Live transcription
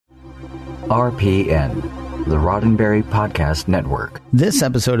RPN, the Roddenberry Podcast Network. This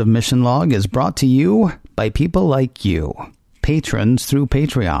episode of Mission Log is brought to you by people like you, patrons through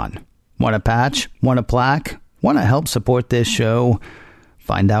Patreon. Want a patch? Want a plaque? Want to help support this show?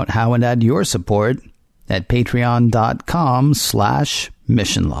 Find out how and add your support at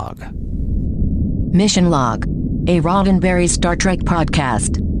patreon.com/missionlog. Mission Log, a Roddenberry Star Trek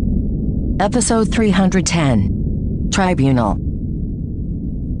podcast. Episode 310, Tribunal.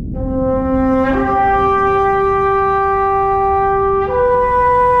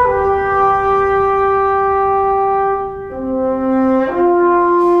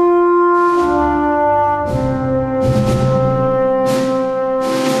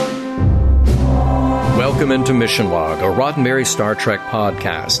 Welcome into Mission Log, a Roddenberry Star Trek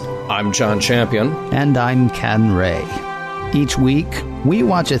podcast. I'm John Champion. And I'm Ken Ray. Each week, we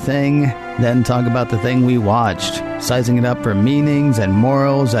watch a thing, then talk about the thing we watched, sizing it up for meanings and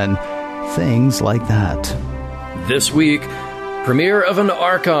morals and things like that. This week, premiere of an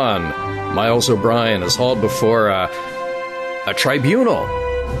Archon. Miles O'Brien is hauled before a tribunal.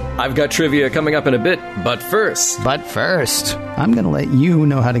 I've got trivia coming up in a bit, but first, I'm going to let you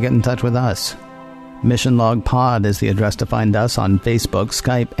know how to get in touch with us. Mission Log Pod is the address to find us on Facebook,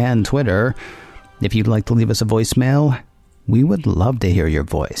 Skype, and Twitter. If you'd like to leave us a voicemail, we would love to hear your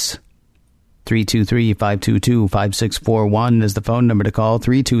voice. 323-522-5641 is the phone number to call,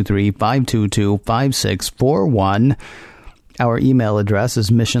 323-522-5641. Our email address is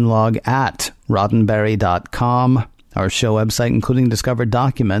missionlog@roddenberry.com. Our show website, including discovered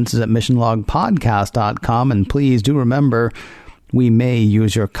documents, is at missionlogpodcast.com. And please do remember, we may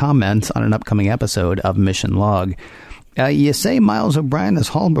use your comments on an upcoming episode of Mission Log. You say Miles O'Brien is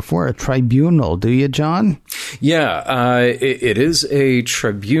hauled before a tribunal, do you, John? Yeah, it is a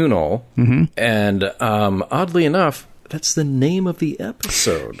tribunal, and oddly enough, that's the name of the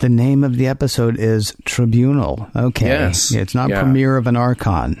episode. The name of the episode is Tribunal. Okay. Yes. It's not Premiere of an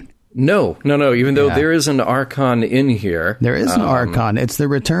Archon. No. Even though there is an Archon in here. There is an Archon. It's the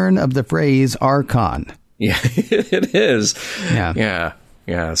return of the phrase Archon. Yeah, it is. Yeah.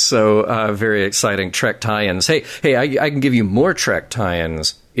 So very exciting Trek tie-ins. Hey, I can give you more Trek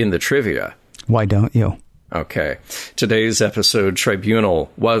tie-ins in the trivia. Why don't you? Okay. Today's episode,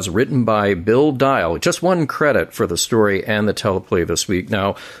 Tribunal, was written by Bill Dial. Just one credit for the story and the teleplay this week.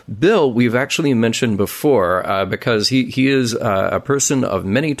 Now, Bill, we've actually mentioned before because he is a person of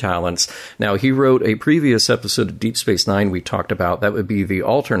many talents. Now, he wrote a previous episode of Deep Space Nine we talked about. That would be The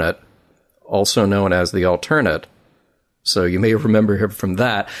Alternate, also known as The Alternate. So you may remember him from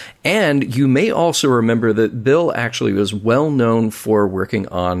that. And you may also remember that Bill actually was well known for working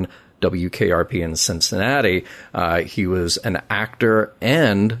on WKRP in Cincinnati. He was an actor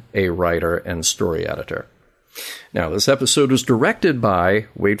and a writer and story editor. Now, this episode was directed by,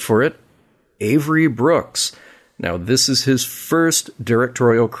 wait for it, Avery Brooks. Now, this is his first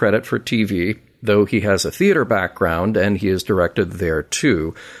directorial credit for TV, though he has a theater background and he is directed there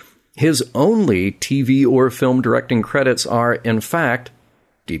too. His only TV or film directing credits are, in fact,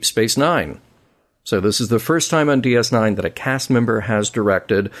 Deep Space Nine. So this is the first time on DS9 that a cast member has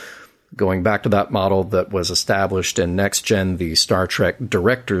directed, going back to that model that was established in Next Gen, the Star Trek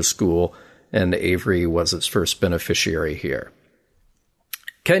Directors School, and Avery was its first beneficiary here.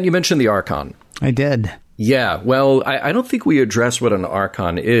 Ken, you mentioned the Archon. I did. Yeah, well, I don't think we addressed what an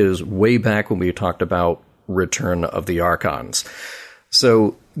Archon is way back when we talked about Return of the Archons.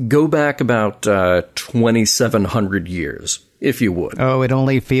 So go back about 2,700 years, if you would. Oh, it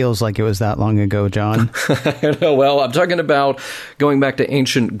only feels like it was that long ago, John. Well, I'm talking about going back to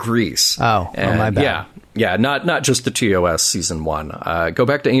ancient Greece. Oh, my bad. Yeah, not just the TOS Season 1. Go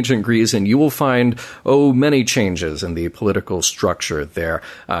back to ancient Greece and you will find, many changes in the political structure there.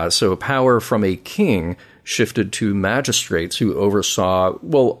 So power from a king shifted to magistrates who oversaw,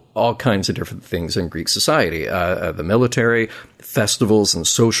 all kinds of different things in Greek society. The military, festivals, and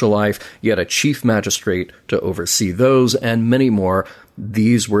social life. You had a chief magistrate to oversee those, and many more.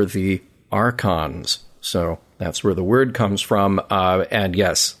 These were the Archons. So that's where the word comes from. And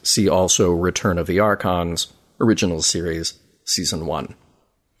yes, see also Return of the Archons, original series, Season 1.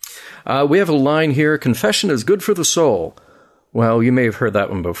 We have a line here, confession is good for the soul. Well, you may have heard that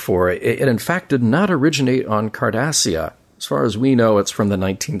one before. It in fact did not originate on Cardassia. As far as we know, it's from the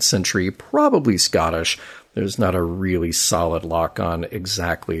 19th century, probably Scottish. There's not a really solid lock on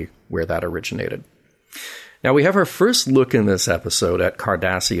exactly where that originated. Now, we have our first look in this episode at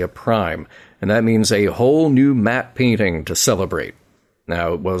Cardassia Prime, and that means a whole new matte painting to celebrate.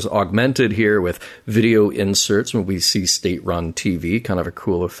 Now, it was augmented here with video inserts when we see state-run TV, kind of a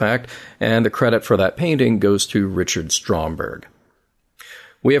cool effect, and the credit for that painting goes to Richard Stromberg.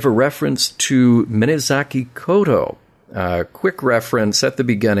 We have a reference to Minezaki Koto. A quick reference at the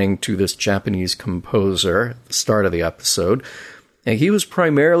beginning to this Japanese composer at the start of the episode. And he was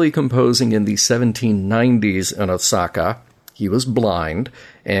primarily composing in the 1790s in Osaka. He was blind,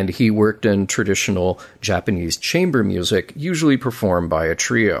 and he worked in traditional Japanese chamber music, usually performed by a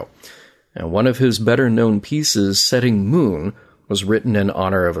trio. And one of his better-known pieces, Setting Moon, was written in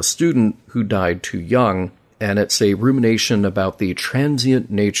honor of a student who died too young, and it's a rumination about the transient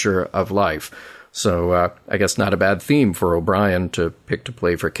nature of life. So I guess not a bad theme for O'Brien to pick to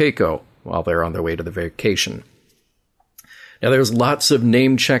play for Keiko while they're on their way to the vacation. Now, there's lots of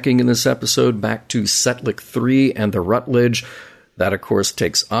name-checking in this episode back to Setlick 3 and the Rutledge. That, of course,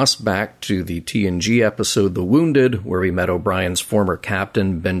 takes us back to the TNG episode The Wounded, where we met O'Brien's former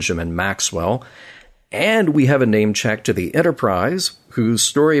captain, Benjamin Maxwell. And we have a name-check to the Enterprise, whose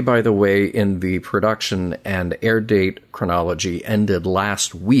story, by the way, in the production and air date chronology ended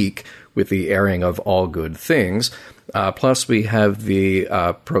last week with the airing of All Good Things. Plus, we have the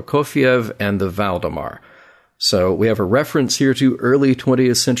Prokofiev and the Valdemar. So we have a reference here to early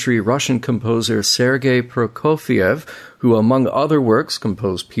 20th century Russian composer Sergei Prokofiev, who, among other works,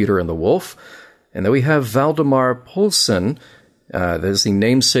 composed Peter and the Wolf. And then we have Valdemar Poulsen. That is the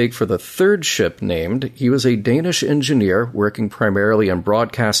namesake for the third ship named. He was a Danish engineer working primarily in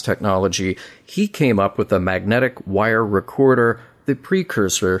broadcast technology. He came up with the magnetic wire recorder, the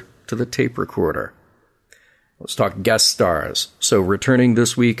precursor to the tape recorder. Let's talk guest stars. So returning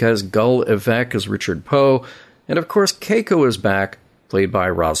this week as Gul Evek as Richard Poe, and of course Keiko is back, played by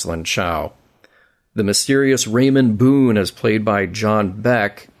Rosalind Chow. The mysterious Raymond Boone is played by John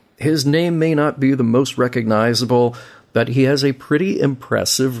Beck. His name may not be the most recognizable, but he has a pretty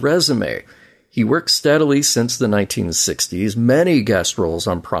impressive resume. He worked steadily since the 1960s, many guest roles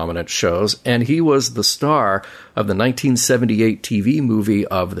on prominent shows, and he was the star of the 1978 TV movie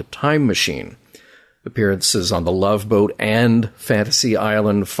of The Time Machine. Appearances on The Love Boat and Fantasy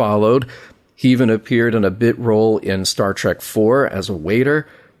Island followed. He even appeared in a bit role in Star Trek IV as a waiter.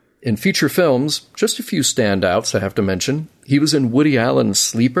 In feature films, just a few standouts I have to mention. He was in Woody Allen's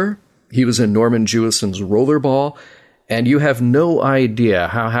Sleeper. He was in Norman Jewison's Rollerball. And you have no idea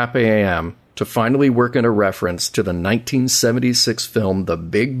how happy I am to finally work in a reference to the 1976 film The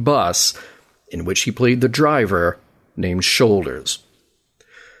Big Bus, in which he played the driver named Shoulders.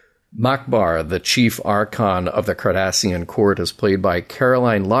 Makbar, the chief archon of the Cardassian court, is played by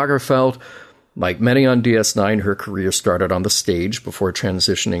Caroline Lagerfeld. Like many on DS9, her career started on the stage before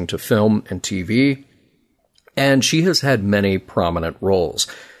transitioning to film and TV, and she has had many prominent roles.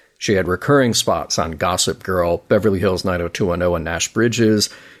 She had recurring spots on Gossip Girl, Beverly Hills 90210, and Nash Bridges.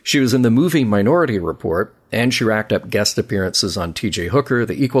 She was in the movie Minority Report, and she racked up guest appearances on T.J. Hooker,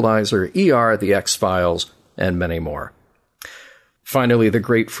 The Equalizer, ER, The X-Files, and many more. Finally, the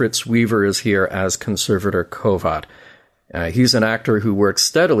great Fritz Weaver is here as Conservator Kovat. He's an actor who worked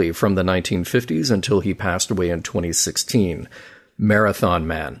steadily from the 1950s until he passed away in 2016. Marathon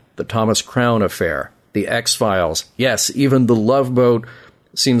Man, The Thomas Crown Affair, The X-Files, yes, even The Love Boat.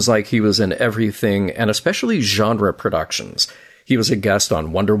 Seems like he was in everything, and especially genre productions. He was a guest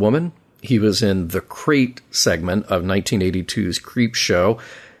on Wonder Woman. He was in the Crate segment of 1982's Creep Show.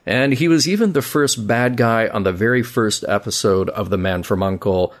 And he was even the first bad guy on the very first episode of The Man from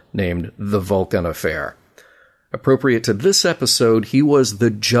U.N.C.L.E. named The Vulcan Affair. Appropriate to this episode, he was the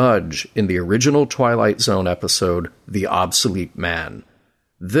judge in the original Twilight Zone episode, The Obsolete Man.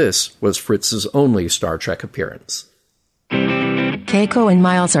 This was Fritz's only Star Trek appearance. Keiko and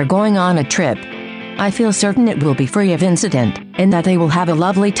Miles are going on a trip. I feel certain it will be free of incident, and that they will have a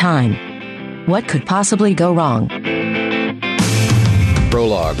lovely time. What could possibly go wrong?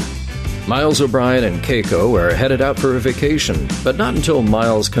 Prologue. Miles O'Brien and Keiko are headed out for a vacation, but not until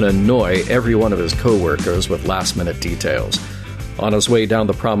Miles can annoy every one of his co-workers with last-minute details. On his way down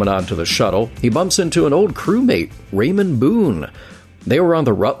the promenade to the shuttle, he bumps into an old crewmate, Raymond Boone. They were on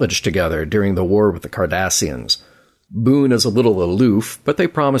the Rutledge together during the war with the Cardassians. Boone is a little aloof, but they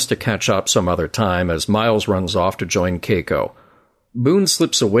promise to catch up some other time as Miles runs off to join Keiko. Boone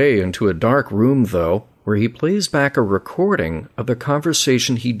slips away into a dark room, though, where he plays back a recording of the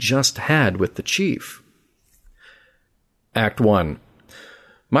conversation he just had with the chief. Act 1.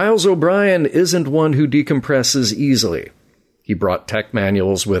 Miles O'Brien isn't one who decompresses easily. He brought tech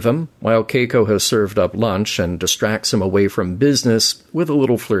manuals with him, while Keiko has served up lunch and distracts him away from business with a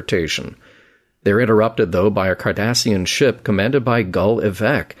little flirtation. They're interrupted, though, by a Cardassian ship commanded by Gul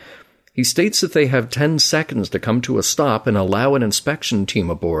Evek. He states that they have 10 seconds to come to a stop and allow an inspection team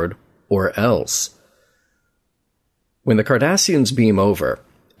aboard, or else. When the Cardassians beam over,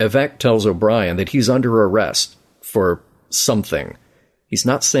 Evek tells O'Brien that he's under arrest for something. He's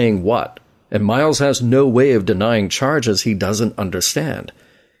not saying what, and Miles has no way of denying charges he doesn't understand.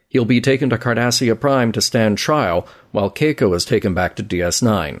 He'll be taken to Cardassia Prime to stand trial, while Keiko is taken back to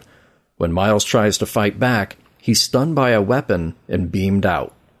DS9. When Miles tries to fight back, he's stunned by a weapon and beamed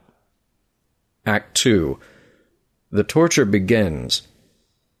out. Act 2. The torture begins.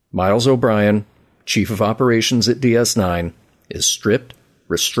 Miles O'Brien, Chief of Operations at DS9, is stripped,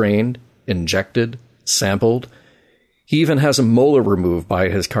 restrained, injected, sampled. He even has a molar removed by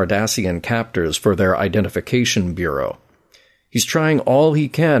his Cardassian captors for their identification bureau. He's trying all he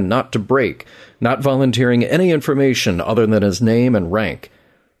can not to break, not volunteering any information other than his name and rank.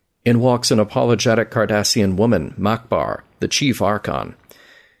 In walks an apologetic Cardassian woman, Makbar, the chief Archon.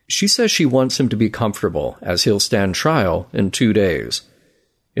 She says she wants him to be comfortable, as he'll stand trial in 2 days.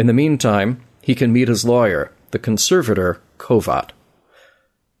 In the meantime, he can meet his lawyer, the conservator Kovat.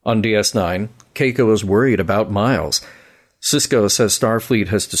 On DS9, Keiko is worried about Miles. Sisko says Starfleet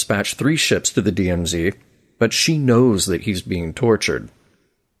has dispatched 3 ships to the DMZ, but she knows that he's being tortured.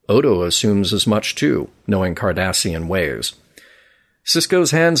 Odo assumes as much too, knowing Cardassian ways.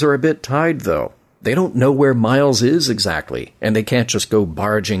 Sisko's hands are a bit tied, though. They don't know where Miles is exactly, and they can't just go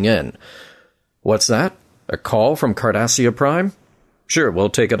barging in. What's that? A call from Cardassia Prime? Sure, we'll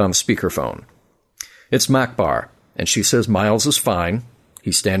take it on speakerphone. It's Makbar, and she says Miles is fine.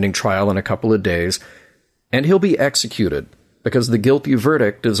 He's standing trial in a couple of days, and he'll be executed, because the guilty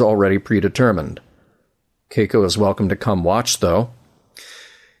verdict is already predetermined. Keiko is welcome to come watch, though.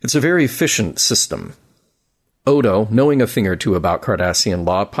 It's a very efficient system. Odo, knowing a thing or two about Cardassian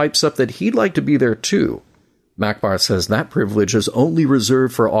law, pipes up that he'd like to be there too. Makbar says that privilege is only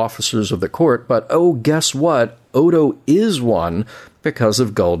reserved for officers of the court, but oh, guess what? Odo is one because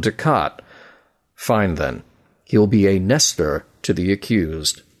of Gul Dukat. Fine then. He'll be a Nestor to the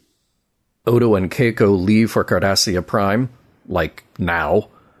accused. Odo and Keiko leave for Cardassia Prime, like now.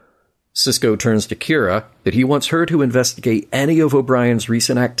 Sisko turns to Kira that he wants her to investigate any of O'Brien's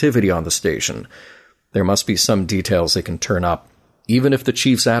recent activity on the station. There must be some details they can turn up, even if the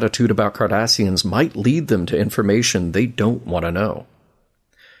chief's attitude about Cardassians might lead them to information they don't want to know.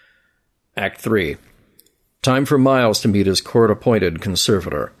 Act 3. Time for Miles to meet his court-appointed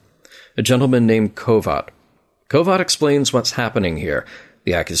conservator, a gentleman named Kovat. Kovat explains what's happening here.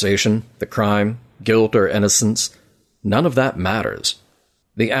 The accusation, the crime, guilt or innocence, none of that matters.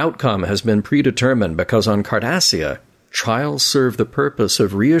 The outcome has been predetermined because on Cardassia, trials serve the purpose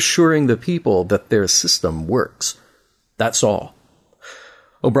of reassuring the people that their system works. That's all.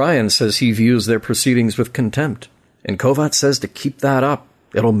 O'Brien says he views their proceedings with contempt, and Kovat says to keep that up.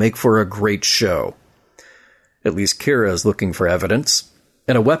 It'll make for a great show. At least Kira is looking for evidence.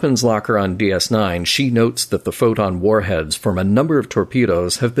 In a weapons locker on DS9, she notes that the photon warheads from a number of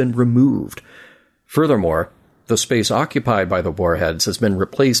torpedoes have been removed. Furthermore, the space occupied by the warheads has been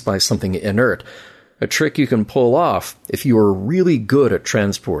replaced by something inert, a trick you can pull off if you are really good at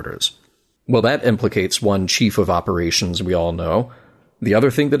transporters. Well, that implicates one chief of operations we all know. The other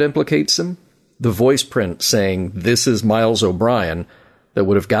thing that implicates him? The voice print saying, "This is Miles O'Brien," that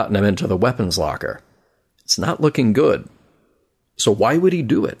would have gotten him into the weapons locker. It's not looking good. So why would he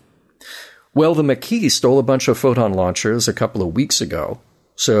do it? Well, the Maquis stole a bunch of photon launchers a couple of weeks ago,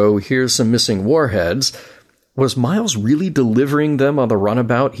 so here's some missing warheads. Was Miles really delivering them on the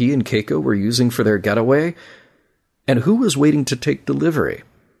runabout he and Keiko were using for their getaway? And who was waiting to take delivery?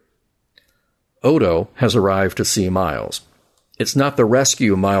 Odo has arrived to see Miles. It's not the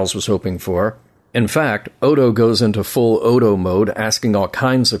rescue Miles was hoping for. In fact, Odo goes into full Odo mode, asking all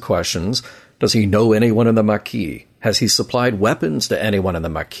kinds of questions. Does he know anyone in the Maquis? Has he supplied weapons to anyone in the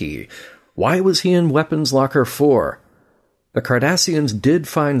Maquis? Why was he in weapons locker 4? The Cardassians did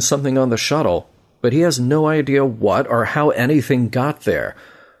find something on the shuttle, but he has no idea what or how anything got there.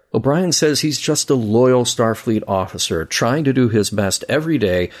 O'Brien says he's just a loyal Starfleet officer trying to do his best every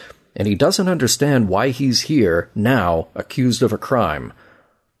day, and he doesn't understand why he's here, now, accused of a crime.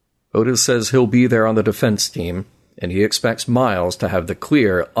 Odo says he'll be there on the defense team, and he expects Miles to have the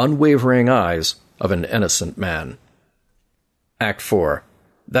clear, unwavering eyes of an innocent man. Act 4.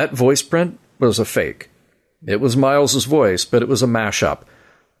 That voice print was a fake. It was Miles's voice, but it was a mashup.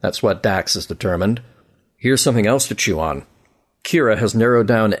 That's what Dax has determined. Here's something else to chew on. Kira has narrowed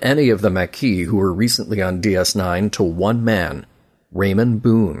down any of the Maquis who were recently on DS9 to one man, Raymond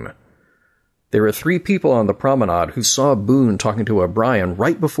Boone. There are 3 people on the promenade who saw Boone talking to O'Brien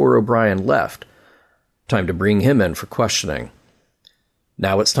right before O'Brien left. Time to bring him in for questioning.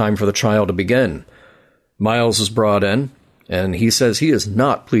 Now it's time for the trial to begin. Miles is brought in, and he says he is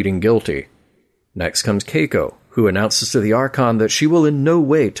not pleading guilty. Next comes Keiko, who announces to the Archon that she will in no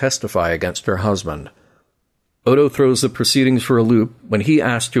way testify against her husband. Odo throws the proceedings for a loop when he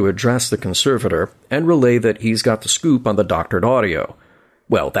asks to address the conservator and relay that he's got the scoop on the doctored audio.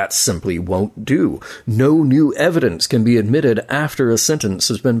 Well, that simply won't do. No new evidence can be admitted after a sentence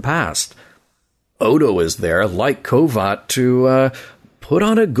has been passed. Odo is there, like Kovat, to put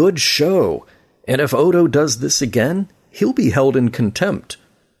on a good show. And if Odo does this again, he'll be held in contempt.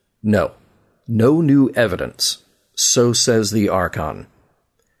 No new evidence. So says the Archon.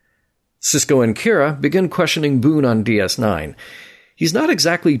 Sisko and Kira begin questioning Boone on DS9. He's not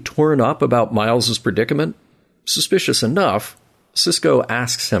exactly torn up about Miles's predicament. Suspicious enough, Sisko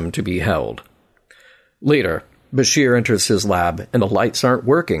asks him to be held. Later, Bashir enters his lab and the lights aren't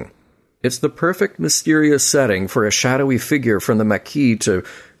working. It's the perfect mysterious setting for a shadowy figure from the Maquis to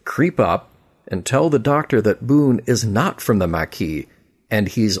creep up and tell the doctor that Boone is not from the Maquis, and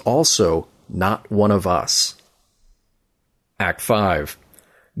he's also not one of us. Act 5.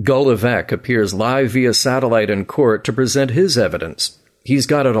 Gul Evek appears live via satellite in court to present his evidence. He's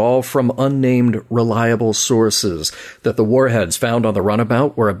got it all from unnamed reliable sources that the warheads found on the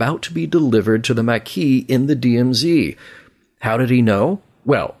runabout were about to be delivered to the Maquis in the DMZ. How did he know?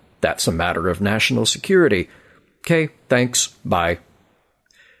 Well, that's a matter of national security. Okay, thanks, bye.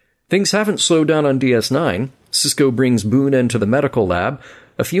 Things haven't slowed down on DS9. Sisko brings Boone into the medical lab.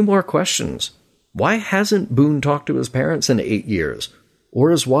 A few more questions. Why hasn't Boone talked to his parents in 8 years? Or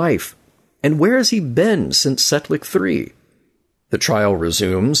his wife? And where has he been since Setlik 3? The trial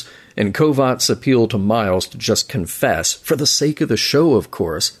resumes, and Kovat's appeal to Miles to just confess, for the sake of the show, of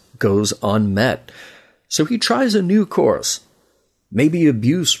course, goes unmet. So he tries a new course. Maybe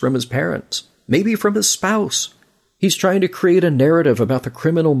abuse from his parents. Maybe from his spouse. He's trying to create a narrative about the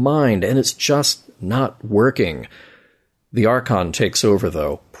criminal mind, and it's just not working. The Archon takes over,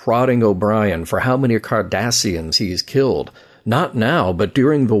 though, prodding O'Brien for how many Cardassians he's killed. Not now, but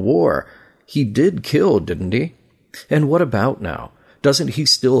during the war. He did kill, didn't he? And what about now? Doesn't he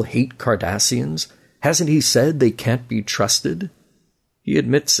still hate Cardassians? Hasn't he said they can't be trusted? He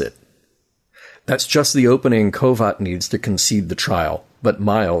admits it. That's just the opening Kovat needs to concede the trial, but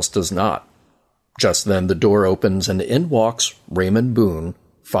Miles does not. Just then the door opens and in walks Raymond Boone,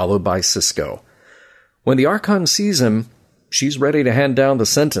 followed by Sisko. When the Archon sees him, she's ready to hand down the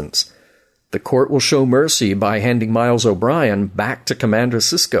sentence. The court will show mercy by handing Miles O'Brien back to Commander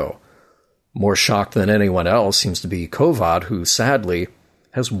Sisko. More shocked than anyone else seems to be Kovat, who, sadly,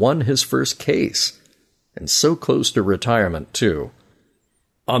 has won his first case. And so close to retirement, too.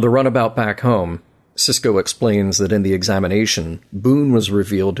 On the runabout back home, Sisko explains that in the examination, Boone was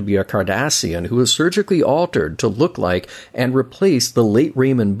revealed to be a Cardassian who was surgically altered to look like and replace the late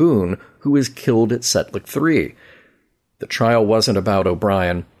Raymond Boone, who was killed at Setlik 3. The trial wasn't about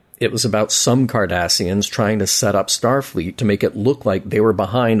O'Brien. It was about some Cardassians trying to set up Starfleet to make it look like they were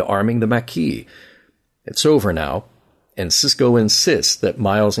behind arming the Maquis. It's over now, and Sisko insists that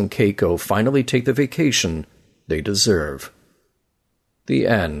Miles and Keiko finally take the vacation they deserve. The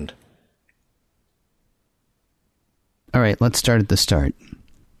end. All right, let's start at the start.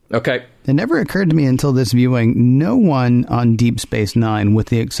 Okay. It never occurred to me until this viewing, no one on Deep Space Nine, with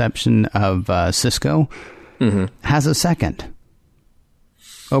the exception of Sisko, has a second.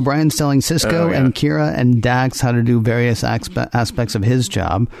 O'Brien's telling Sisko and Kira and Dax how to do various aspects of his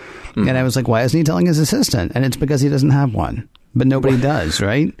job. And I was like, why isn't he telling his assistant? And it's because he doesn't have one. But nobody does,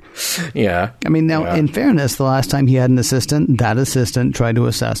 right? Yeah. I mean, now, in fairness, the last time he had an assistant, that assistant tried to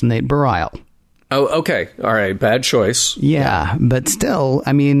assassinate Bareil. Oh, okay. All right. Bad choice. Yeah, but still,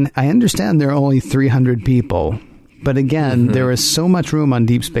 I mean, I understand there are only 300 people. But again, there is so much room on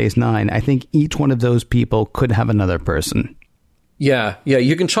Deep Space Nine. I think each one of those people could have another person. Yeah,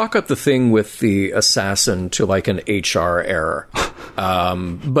 you can chalk up the thing with the assassin to like an HR error.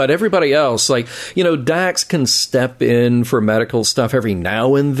 But everybody else, like, Dax can step in for medical stuff every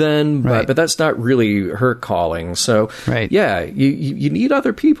now and then, but that's not really her calling. So, yeah, you need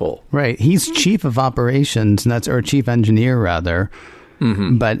other people. Right. He's chief of operations, and or chief engineer, rather.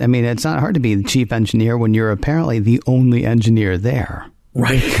 But, I mean, it's not hard to be the chief engineer when you're apparently the only engineer there.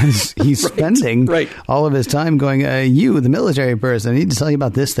 Right. Because he's spending all of his time going, you, the military person, I need to tell you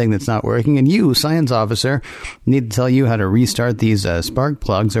about this thing that's not working. And you, science officer, need to tell you how to restart these spark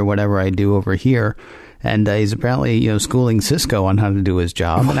plugs or whatever I do over here. And he's apparently, schooling Sisko on how to do his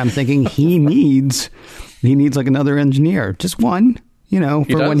job. And I'm thinking he needs like another engineer. Just one, for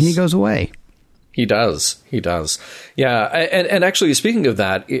when he goes away. He does. Yeah. And actually, speaking of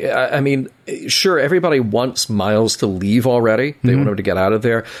that, I mean, sure, everybody wants Miles to leave already. They want him to get out of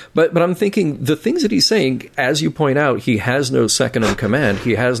there. But I'm thinking the things that he's saying, as you point out, he has no second in command.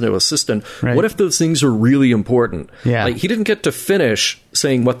 He has no assistant. Right. What if those things are really important? Yeah. Like, he didn't get to finish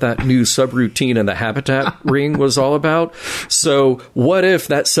saying what that new subroutine in the habitat ring was all about. So what if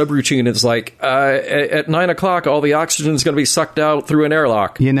that subroutine is like, at 9 o'clock, all the oxygen is going to be sucked out through an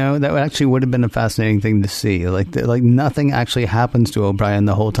airlock? That actually would have been a fascinating thing to see. Like nothing actually happens to O'Brien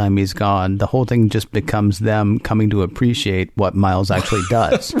the whole time he's gone. The whole thing just becomes them coming to appreciate what Miles actually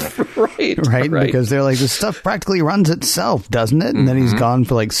does. Right? Because they're like, this stuff practically runs itself, doesn't it? And then he's gone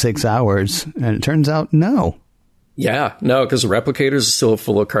for like 6 hours. And it turns out, no. Yeah, no, because the replicators are still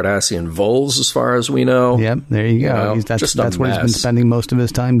full of Cardassian voles, as far as we know. Yep, there you go. That's what he's been spending most of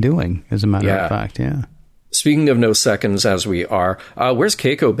his time doing, as a matter of fact, yeah. Speaking of no seconds, as we are, where's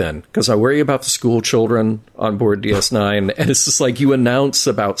Keiko been? Because I worry about the school children on board DS9, and it's just like you announced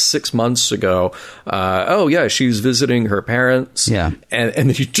about 6 months ago, she's visiting her parents,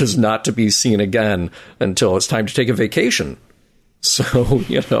 and just not to be seen again until it's time to take a vacation. So,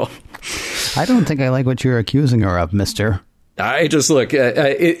 I don't think I like what you're accusing her of, mister. I just look.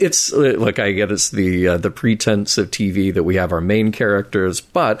 I get it's the pretense of TV that we have our main characters,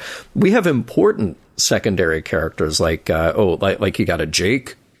 but we have important secondary characters like you got a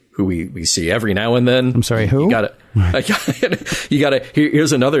Jake, who we see every now and then. I'm sorry, who?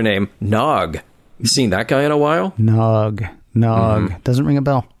 Here's another name, Nog. You seen that guy in a while? Nog. Doesn't ring a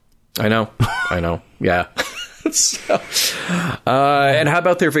bell. I know. Yeah. So, and how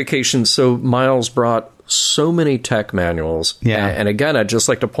about their vacation? So Miles brought so many tech manuals. Yeah. And again, I'd just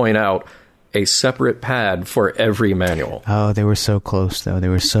like to point out a separate pad for every manual. Oh, they were so close, though. They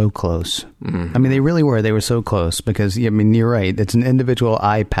were so close. I mean, they really were. They were so close because, you're right. It's an individual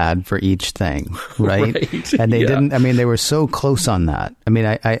iPad for each thing, right? And they didn't, they were so close on that. I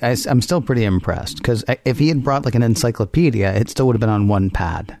mean, I'm still pretty impressed because if he had brought like an encyclopedia, it still would have been on one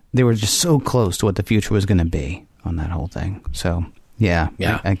pad. They were just so close to what the future was going to be on that whole thing. So,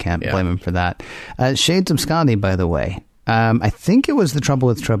 I can't blame him for that. Shades of Scotty, by the way. I think it was The Trouble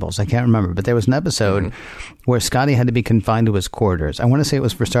with Tribbles. I can't remember. But there was an episode where Scotty had to be confined to his quarters. I want to say it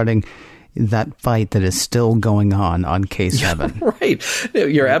was for starting that fight that is still going on K7. Yeah, right.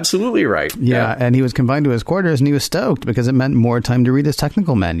 You're absolutely right. Yeah, and he was confined to his quarters, and he was stoked because it meant more time to read his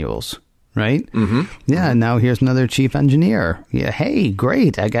technical manuals. Right? Mm-hmm. Yeah, and now here's another chief engineer. Yeah, hey,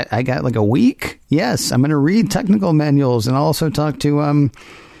 great. I got like a week. Yes, I'm going to read technical manuals and also talk to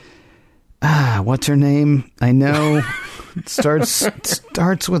what's her name? I know. It starts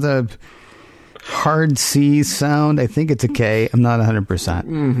with a hard C sound. I think it's a K. I'm not 100%.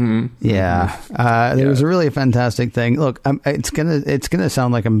 Mm-hmm. Yeah. It was a really fantastic thing. Look, it's gonna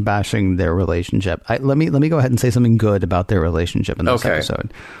sound like I'm bashing their relationship. Let me go ahead and say something good about their relationship in this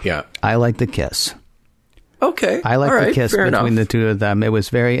episode. Yeah. I like the kiss. Okay. I like the kiss between the two of them. It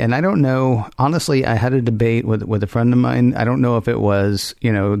was and I don't know, honestly, I had a debate with a friend of mine. I don't know if it was,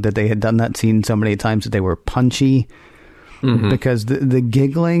 that they had done that scene so many times that they were punchy. Mm-hmm. Because the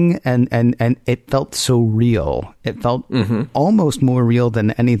giggling and it felt so real. It felt almost more real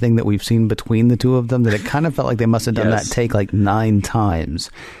than anything that we've seen between the two of them, that it kind of felt like they must have done that take like 9 times.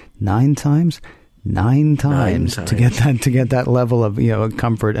 9 times? 9 times to get that level of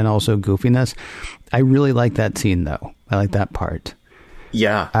comfort and also goofiness. I really like that scene though. I like that part.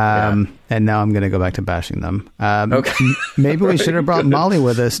 Yeah. And now I'm going to go back to bashing them. Okay. Maybe we should have brought Molly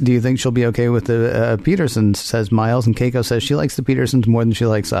with us. Do you think she'll be okay with the Petersons, says Miles, and Keiko says she likes the Petersons more than she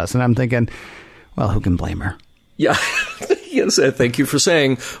likes us. And I'm thinking, well, who can blame her? Yeah. Yes, thank you for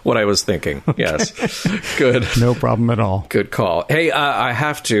saying what I was thinking. Yes. Good. No problem at all. Good call. Hey, I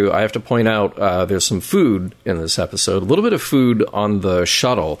have to point out there's some food in this episode. A little bit of food on the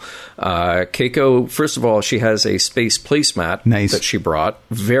shuttle. Keiko, first of all, she has a space placemat that she brought.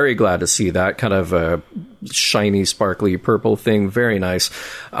 Very glad to see that. Kind of a shiny, sparkly purple thing. Very nice.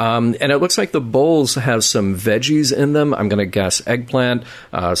 And it looks like the bowls have some veggies in them. I'm going to guess eggplant,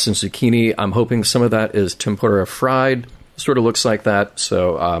 some zucchini. I'm hoping some of that is tempura fried. Sort of looks like that,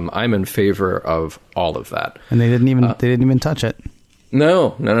 so I'm in favor of all of that. And they didn't even touch it.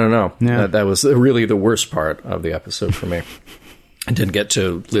 No. Yeah. That was really the worst part of the episode for me. I didn't get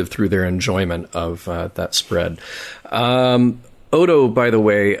to live through their enjoyment of that spread. Odo, by the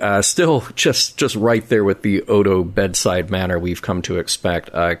way, still just right there with the Odo bedside manner we've come to expect.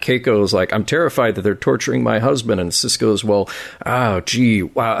 Keiko's like, I'm terrified that they're torturing my husband. And Sisko's, well,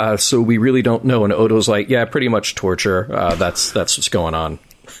 wow, so we really don't know. And Odo's like, yeah, pretty much torture. That's what's going on.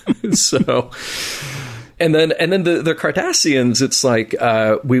 So... And then the Cardassians, it's like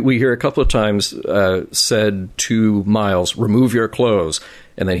we hear a couple of times said to Miles, remove your clothes.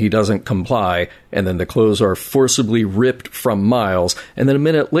 And then he doesn't comply. And then the clothes are forcibly ripped from Miles. And then a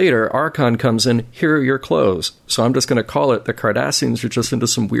minute later, Archon comes in, here are your clothes. So I'm just going to call it the Cardassians are just into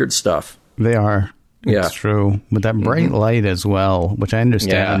some weird stuff. They are. Yeah. It's true. With that bright light as well, which I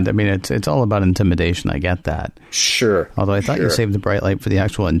understand. I mean, it's all about intimidation. I get that. Sure. Although I thought you saved the bright light for the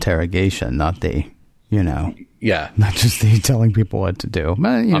actual interrogation, not the, Yeah. not just the telling people what to do. But,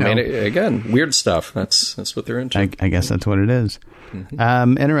 I mean, again, weird stuff. That's what they're into. I guess that's what it is.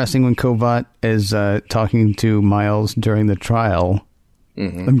 Interesting when Kovat is talking to Miles during the trial.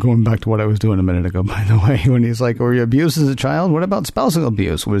 I'm going back to what I was doing a minute ago, by the way, when he's like, were you abused as a child? What about spousal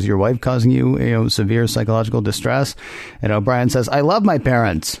abuse? Was your wife causing you, severe psychological distress? And O'Brien says, I love my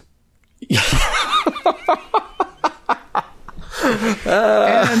parents.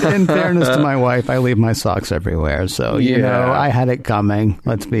 And in fairness to my wife, I leave my socks everywhere. So, I had it coming.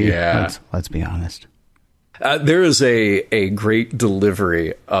 Let's be honest. There is a great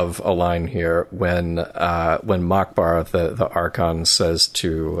delivery of a line here when Makbar, the Archon, says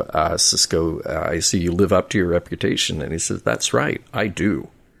to Sisko, I see you live up to your reputation. And he says, that's right, I do.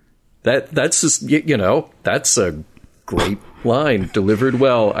 That's just, that's a great line, delivered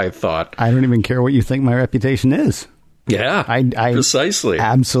well, I thought. I don't even care what you think my reputation is. Yeah, I precisely.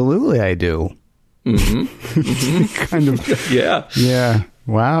 Absolutely, I do. Kind of. Yeah. Yeah.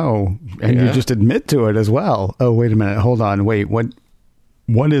 Wow. And you just admit to it as well. Oh, wait a minute. Hold on. Wait, what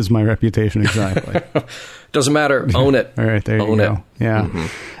is my reputation exactly? Doesn't matter. Own it. All right. There you go. Yeah.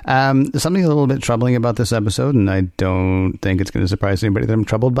 Something a little bit troubling about this episode, and I don't think it's going to surprise anybody that I'm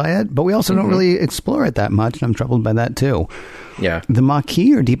troubled by it, but we also don't really explore it that much, and I'm troubled by that too. Yeah. The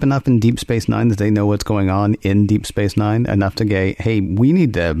Maquis are deep enough in Deep Space Nine that they know what's going on in Deep Space Nine enough to go, hey, we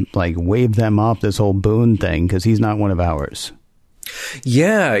need to wave them off this whole Boone thing because he's not one of ours.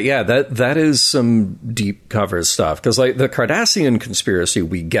 Yeah, that is some deep cover stuff. Because, the Cardassian conspiracy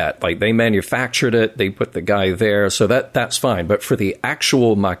we get, they manufactured it, they put the guy there, so that's fine. But for the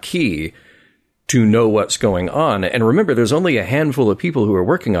actual Maquis to know what's going on, and remember, there's only a handful of people who are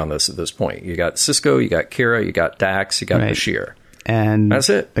working on this at this point. You got Sisko, you got Kira, you got Dax, you got Bashir. And that's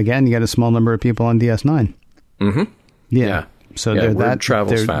it. Again, you got a small number of people on DS9. Yeah. So they're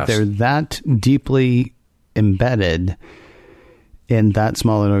that deeply embedded in that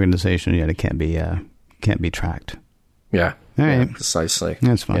small an organization, yet it can't be tracked. Yeah. All right. Yeah, precisely.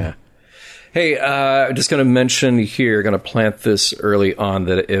 That's fine. Yeah. Hey, I'm just going to mention here, going to plant this early on,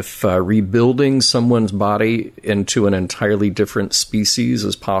 that if rebuilding someone's body into an entirely different species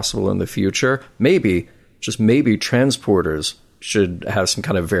is possible in the future, maybe, just maybe, transporters should have some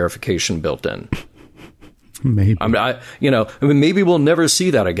kind of verification built in. Maybe. Maybe we'll never see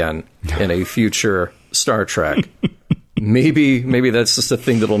that again in a future Star Trek. Maybe that's just a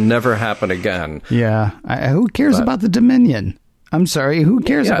thing that'll never happen again. Yeah. Who cares about the Dominion? I'm sorry. Who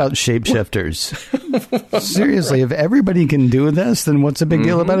cares about shapeshifters? Seriously, if everybody can do this, then what's the big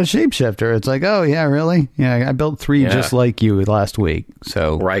deal about a shapeshifter? It's like, oh, yeah, really? Yeah, I built 3 just like you last week.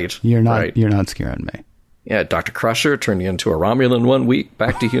 So you're not scaring me. Yeah, Dr. Crusher turned you into a Romulan 1 week,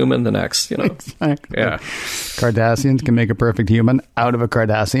 back to human the next, Exactly. Yeah. Cardassians can make a perfect human out of a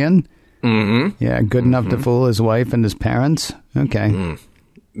Cardassian. Yeah, good enough to fool his wife and his parents. Okay.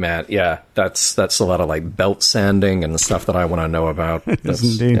 Man, yeah, that's a lot of belt sanding and stuff that I want to know about.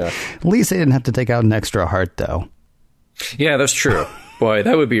 Indeed. Yeah. At least they didn't have to take out an extra heart, though. Yeah, that's true. Boy,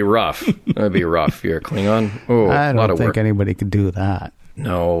 that would be rough. That would be rough. You're a Klingon. Oh, I a lot don't of think work. Anybody could do that.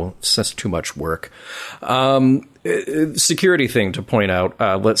 No, that's too much work. Security thing to point out.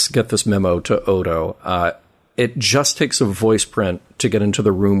 Let's get this memo to Odo. It just takes a voice print to get into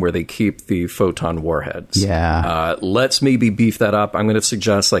the room where they keep the photon warheads. Yeah. Let's maybe beef that up. I'm going to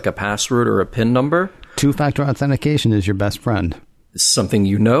suggest a password or a PIN number. 2-factor authentication is your best friend. Something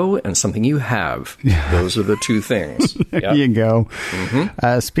you know and something you have. Those are the two things. There you go.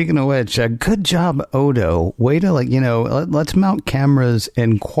 Speaking of which, good job, Odo. Way to, let's mount cameras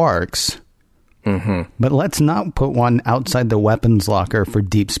in Quarks. But let's not put one outside the weapons locker for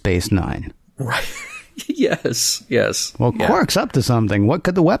Deep Space Nine. Right. Yes. Well, Quark's up to something. What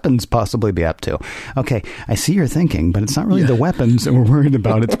could the weapons possibly be up to? Okay, I see you're thinking, but it's not really the weapons that we're worried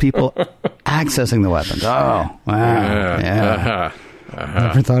about. It's people accessing the weapens. Oh, wow. Yeah.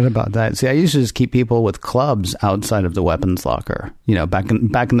 Never thought about that. See, I used to just keep people with clubs outside of the weapons locker, back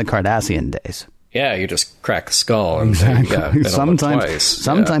in the Cardassian days. Yeah, you just crack the skull. And exactly.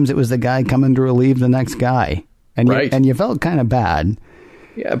 Sometimes it was the guy coming to relieve the next guy. And you felt kind of bad.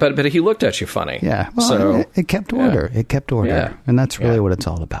 Yeah, but he looked at you funny. Yeah, well, it kept order. It kept order, and that's really what it's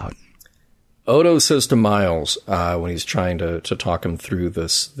all about. Odo says to Miles, when he's trying to talk him through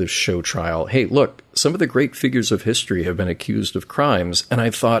this show trial, hey, look, some of the great figures of history have been accused of crimes. And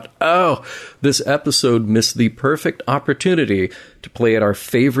I thought, oh, this episode missed the perfect opportunity to play at our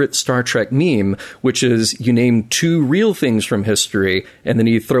favorite Star Trek meme, which is you name two real things from history, and then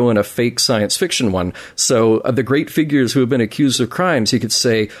you throw in a fake science fiction one. So the great figures who have been accused of crimes, you could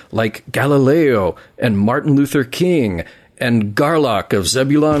say, like Galileo and Martin Luther King and Garlock of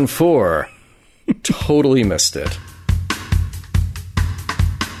Zebulon 4. Totally missed it.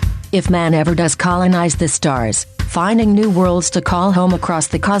 If man ever does colonize the stars, finding new worlds to call home across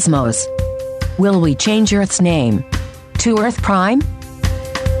the cosmos, will we change Earth's name to Earth Prime?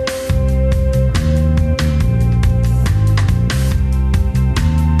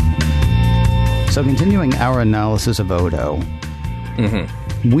 So continuing our analysis of Odo,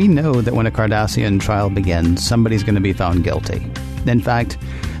 we know that when a Cardassian trial begins, somebody's going to be found guilty. In fact,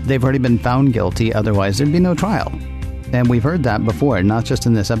 they've already been found guilty, otherwise there'd be no trial. And we've heard that before, not just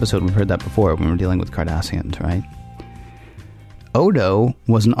in this episode, we've heard that before when we're dealing with Cardassians, right? Odo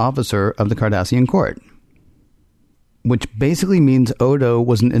was an officer of the Cardassian court, which basically means Odo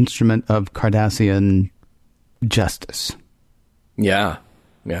was an instrument of Cardassian justice. Yeah.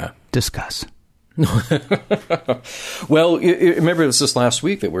 Discuss. Well, remember this last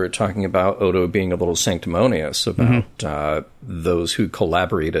week that we were talking about Odo being a little sanctimonious about those who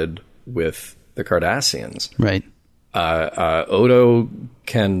collaborated with the Cardassians. Right. Odo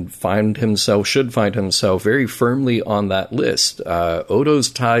should find himself very firmly on that list.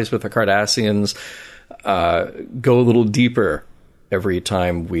 Odo's ties with the Cardassians go a little deeper every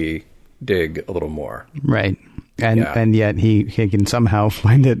time we dig a little more. Right. And yet he can somehow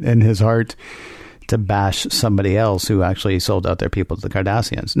find it in his heart to bash somebody else who actually sold out their people to the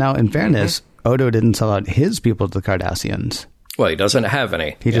Cardassians. Now, in fairness, Odo didn't sell out his people to the Cardassians. Well, he doesn't have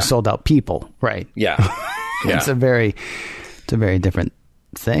any. He just sold out people. Right. Yeah. It's a very different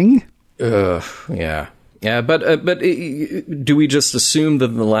thing. Yeah. But do we just assume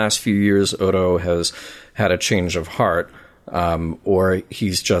that in the last few years Odo has had a change of heart, or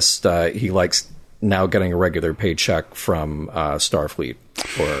he's just he likes now getting a regular paycheck from Starfleet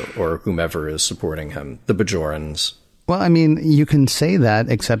or whomever is supporting him, the Bajorans? Well, I mean, you can say that,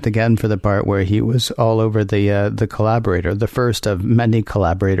 except again for the part where he was all over the collaborator, the first of many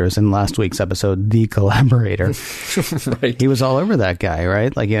collaborators in last week's episode, the collaborator. Right. He was all over that guy,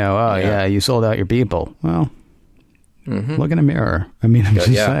 right? Like, yeah, you sold out your people. Well, look in a mirror. I mean, I'm just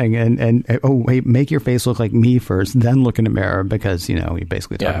saying. And wait, make your face look like me first, then look in a mirror, because, you're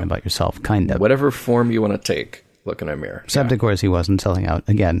basically talking about yourself, kind of. Whatever form you want to take. Look in a mirror. Except, of course, he wasn't selling out,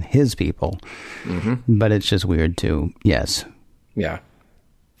 again, his people. But it's just weird, too. Yes. Yeah.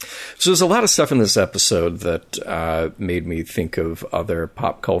 So there's a lot of stuff in this episode that made me think of other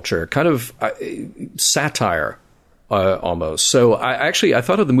pop culture, kind of satire, almost. So I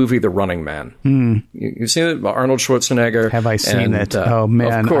thought of the movie The Running Man. You've seen it? Arnold Schwarzenegger. Have I seen it? Oh,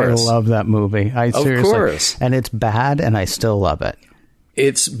 man, I love that movie. Seriously. Of course. And it's bad, and I still love it.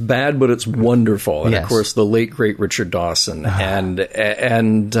 It's bad, but it's wonderful. And, of course, the late, great Richard Dawson. And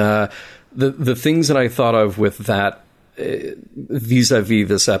the things that I thought of with that vis-a-vis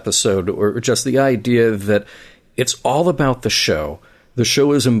this episode, or just the idea that it's all about the show. The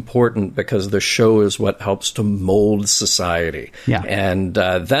show is important because the show is what helps to mold society. Yeah. And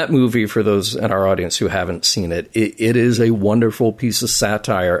that movie, for those in our audience who haven't seen it, it is a wonderful piece of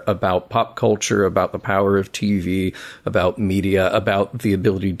satire about pop culture, about the power of TV, about media, about the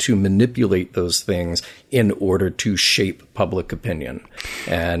ability to manipulate those things in order to shape public opinion.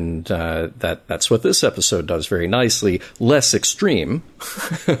 And that's what this episode does very nicely. Less extreme,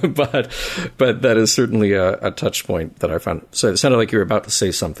 but that is certainly a touch point that I found. So it sounded like you were about to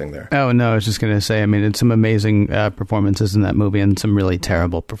say something there. Oh, no, I was just going to say, I mean, it's some amazing performances in that movie, and some really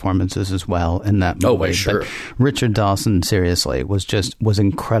terrible performances as well in that movie. Oh, wait, sure. But Richard Dawson, seriously, was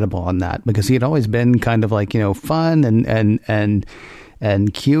incredible on that, because he had always been kind of like, fun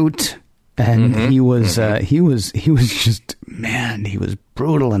and cute. And he was just, man, he was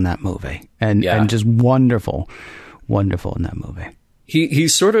brutal in that movie, and just wonderful in that movie.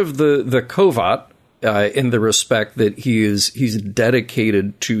 He's sort of the Kovat in the respect that he's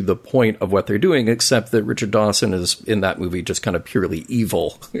dedicated to the point of what they're doing, except that Richard Dawson is in that movie just kind of purely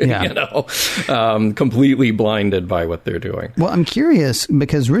evil, completely blinded by what they're doing. Well, I'm curious,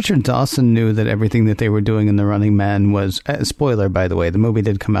 because Richard Dawson knew that everything that they were doing in The Running Man was, spoiler, by the way, the movie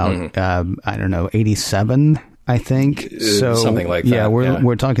did come out, 87, I think. So something like that. Yeah,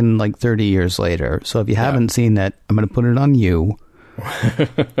 we're talking like 30 years later. So if you haven't seen it, I'm going to put it on you.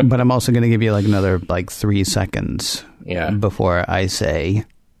 But I'm also going to give you like another 3 seconds before I say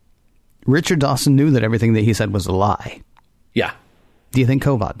Richard Dawson knew that everything that he said was a lie. Yeah. Do you think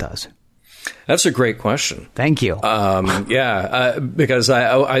Kovat does? That's a great question. Thank you. Because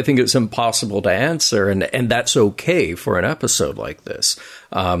I think it's impossible to answer, and that's okay for an episode like this.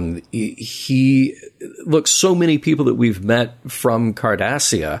 Look, so many people that we've met from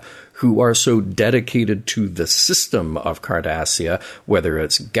Cardassia who are so dedicated to the system of Cardassia, whether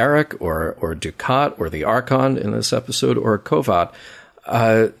it's Garak or Dukat or the Archon in this episode or Kovat,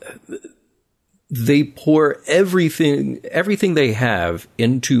 they pour everything they have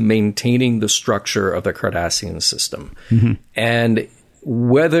into maintaining the structure of the Cardassian system. Mm-hmm. And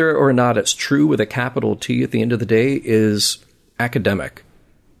whether or not it's true with a capital T at the end of the day is academic,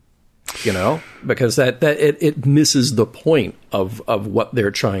 because that it misses the point of what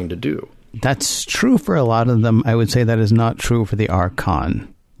they're trying to do. That's true for a lot of them. I would say that is not true for the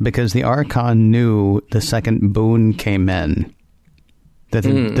Archon, because the Archon knew the second Boone came in that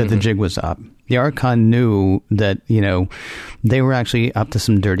the jig was up. The Archon knew that, they were actually up to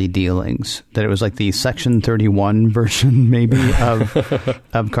some dirty dealings, that it was like the Section 31 version, maybe, of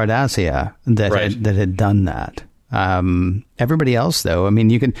Cardassia that had done that. Everybody else, though, I mean,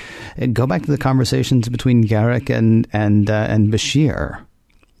 you can go back to the conversations between Garak and Bashir,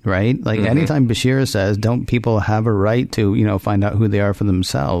 right? Like, anytime Bashir says, don't people have a right to, find out who they are for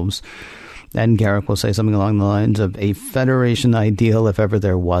themselves? And Garak will say something along the lines of a Federation ideal if ever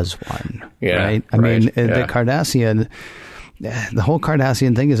there was one. Yeah, right. I mean, the Cardassian, the whole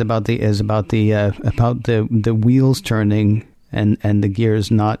Cardassian thing is about the wheels turning and the gears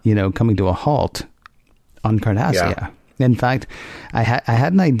not coming to a halt on Cardassia. Yeah. In fact, I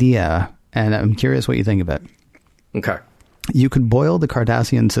had an idea, and I'm curious what you think of it. Okay. You could boil the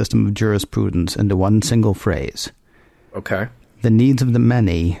Cardassian system of jurisprudence into one single phrase. Okay. The needs of the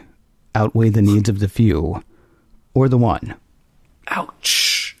many outweigh the needs of the few, or the one.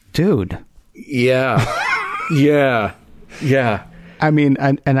 Ouch, dude. Yeah. I mean,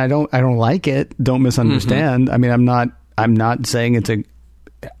 and I don't like it. Don't misunderstand. I mean, I'm not saying it's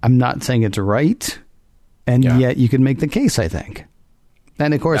right, and yet you can make the case, I think.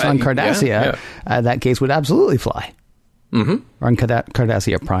 And of course, on Cardassia, that case would absolutely fly. Or on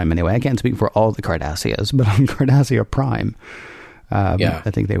Cardassia Prime, anyway. I can't speak for all the Cardassias, but on Cardassia Prime. I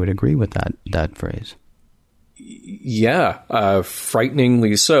think they would agree with that phrase. Yeah,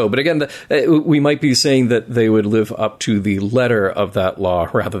 frighteningly so. But again, we might be saying that they would live up to the letter of that law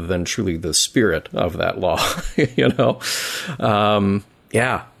rather than truly the spirit of that law.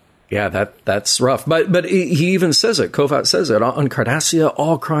 That's rough. But he even says it. Kovat says it. On Cardassia,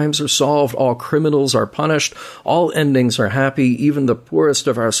 all crimes are solved, all criminals are punished, all endings are happy. Even the poorest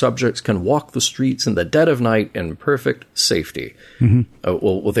of our subjects can walk the streets in the dead of night in perfect safety.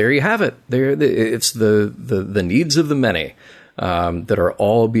 Well, there you have it. It's the needs of the many that are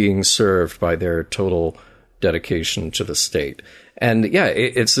all being served by their total dedication to the state. And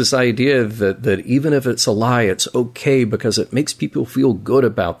it's this idea that even if it's a lie, it's okay because it makes people feel good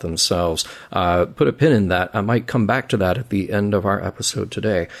about themselves. Put a pin in that. I might come back to that at the end of our episode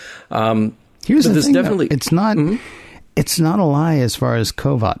today. Here's the thing, definitely, it's not a lie as far as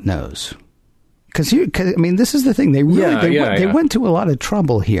Kovat knows. Because I mean, this is the thing. They went to a lot of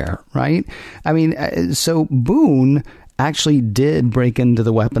trouble here, right? I mean, so Boone actually did break into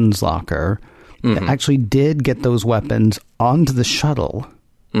the weapons locker. Actually did get those weapons onto the shuttle.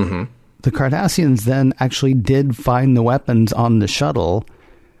 The Cardassians then actually did find the weapons on the shuttle.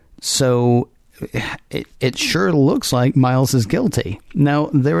 So it sure looks like Miles is guilty.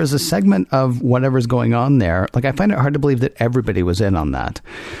 Now, there is a segment of whatever's going on there. Like, I find it hard to believe that everybody was in on that.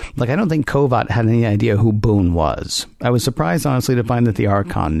 Like, I don't think Kovat had any idea who Boone was. I was surprised, honestly, to find that the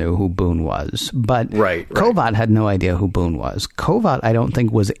Archon knew who Boone was. But Kovat had no idea who Boone was. Kovat, I don't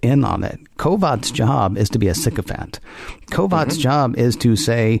think, was in on it. Kovat's job is to be a sycophant. Kovat's job is to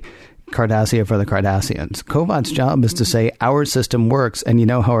say Cardassia for the Cardassians. Kovat's job is to say our system works, and you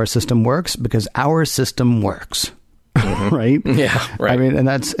know how our system works? Because our system works. Right? Yeah, right. I mean, and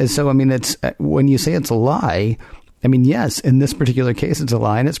that's so. I mean, it's when you say it's a lie. I mean, yes, in this particular case, it's a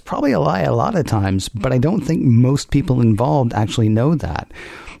lie, and it's probably a lie a lot of times. But I don't think most people involved actually know that.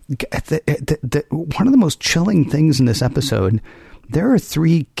 One of the most chilling things in this episode, there are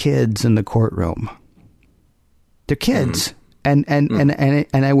 3 kids in the courtroom. They're kids. And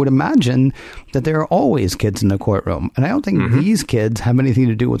I would imagine that there are always kids in the courtroom. And I don't think these kids have anything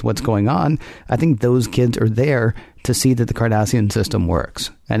to do with what's going on. I think those kids are there to see that the Cardassian system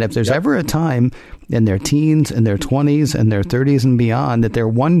works. And if there's ever a time in their teens, in their 20s, and their 30s and beyond that they're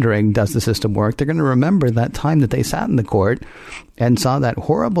wondering, does the system work? They're going to remember that time that they sat in the court and saw that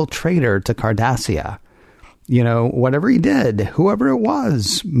horrible traitor to Cardassia whatever he did, whoever it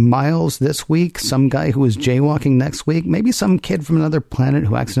was, Miles this week, some guy who was jaywalking next week, maybe some kid from another planet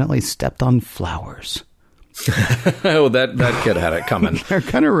who accidentally stepped on flowers. Oh, that kid had it coming. They're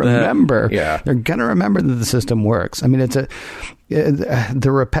going to remember. They're going to remember that the system works. I mean,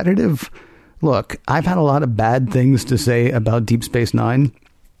 the repetitive... Look, I've had a lot of bad things to say about Deep Space Nine.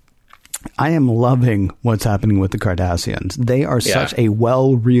 I am loving what's happening with the Cardassians. They are such a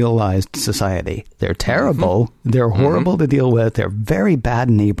well-realized society. They're terrible. Mm-hmm. They're horrible to deal with. They're very bad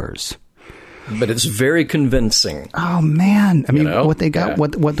neighbors. But it's very convincing. Oh, man. I mean, what they got,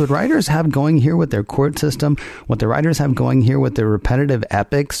 what the writers have going here with their court system, what the writers have going here with their repetitive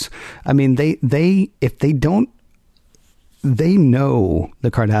epics. I mean, if they don't, they know the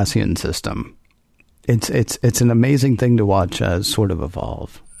Cardassian system. It's an amazing thing to watch sort of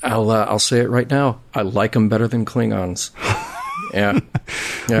evolve. I'll say it right now. I like them better than Klingons. Yeah.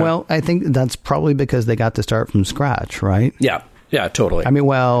 Well, I think that's probably because they got to start from scratch, right? Yeah, totally. I mean,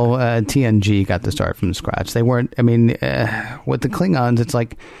 TNG got to start from scratch. They weren't, I mean, with the Klingons,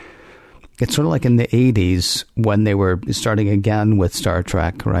 it's sort of like in the 80s when they were starting again with Star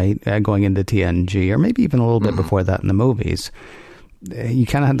Trek, right? Going into TNG, or maybe even a little bit before that in the movies. You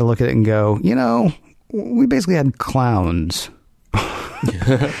kind of had to look at it and go, we basically had clowns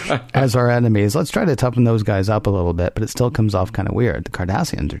as our enemies. Let's try to toughen those guys up a little bit, but it still comes off kind of weird. The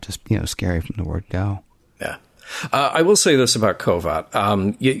Cardassians are just, scary from the word go. Yeah. I will say this about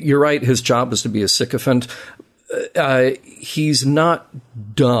Kovat. You're right. His job is to be a sycophant. He's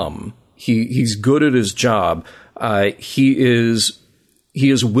not dumb. He's good at his job. He is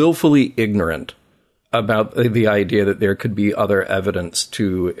willfully ignorant about the idea that there could be other evidence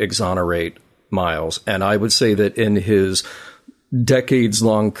to exonerate Miles. And I would say that in his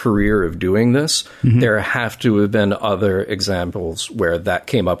decades-long career of doing this, there have to have been other examples where that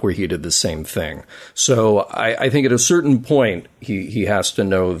came up where he did the same thing. So I think at a certain point, he has to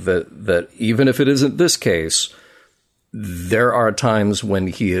know that even if it isn't this case, there are times when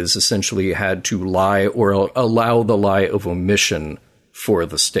he has essentially had to lie or allow the lie of omission for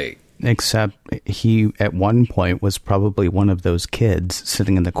the state. Except he, at one point, was probably one of those kids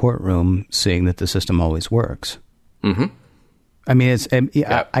sitting in the courtroom seeing that the system always works. Mm-hmm. I mean,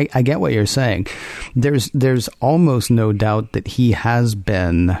 I get what you're saying. There's almost no doubt that he has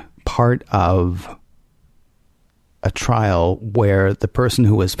been part of a trial where the person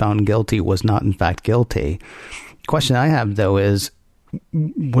who was found guilty was not, in fact, guilty. The question I have, though, is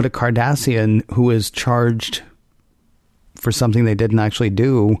would a Cardassian who is charged for something they didn't actually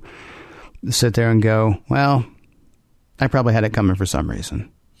do sit there and go, well, I probably had it coming for some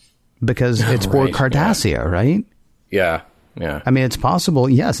reason? Because it's for Cardassia, right? Yeah. Yeah. I mean, it's possible.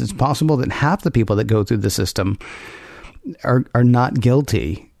 Yes, it's possible that half the people that go through the system are not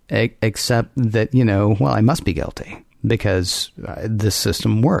guilty, except that, I must be guilty because this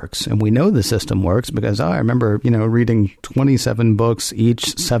system works. And we know the system works because I remember, reading 27 books,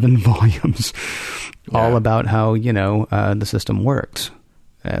 each 7 volumes, all about how, the system works.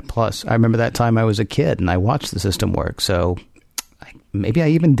 Plus, I remember that time I was a kid and I watched the system work. So maybe I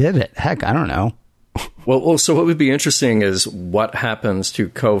even did it. Heck, I don't know. Well, so what would be interesting is what happens to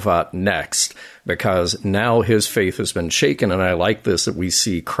Kovat next, because now his faith has been shaken, and I like this, that we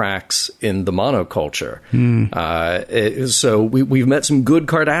see cracks in the monoculture. So we've met some good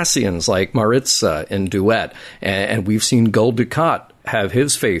Cardassians like Maritza in Duet, and we've seen Gul Dukat have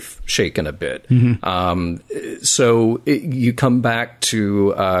his faith shaken a bit. So you come back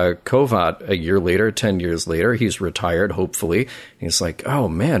to Kovat a year later, 10 years later, he's retired, hopefully. He's like, oh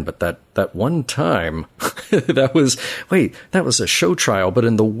man, but that one time, that was a show trial, but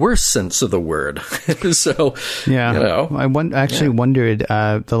in the worst sense of the word. So, I wondered,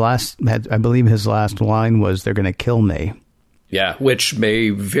 I believe his last line was, they're going to kill me. Yeah, which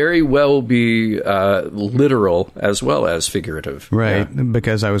may very well be literal as well as figurative. Right,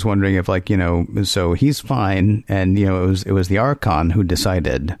 because I was wondering if, so he's fine, and, it was the Archon who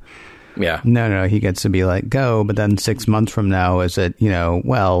decided, no, he gets to be like, go, but then 6 months from now is that,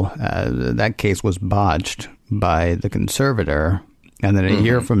 that case was botched by the conservator, and then a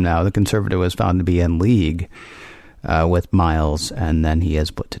year from now, the conservator was found to be in league with Miles, and then he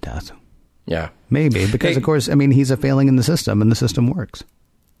is put to death. Yeah. Maybe, because, of course, he's a failing in the system, and the system works.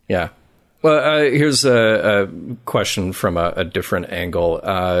 Yeah. Well, here's a question from a different angle.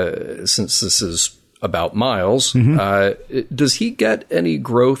 Since this is about Miles, does he get any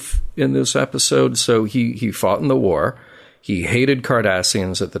growth in this episode? So he fought in the war. He hated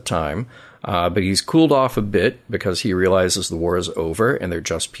Cardassians at the time, but he's cooled off a bit because he realizes the war is over and they're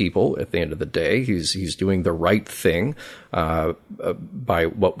just people at the end of the day. He's doing the right thing by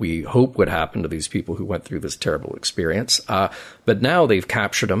what we hope would happen to these people who went through this terrible experience. But now they've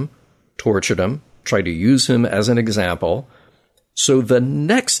captured him, tortured him, tried to use him as an example. So the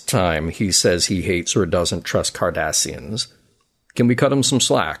next time he says he hates or doesn't trust Cardassians, can we cut him some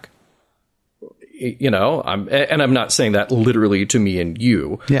slack? I'm not saying that literally to me and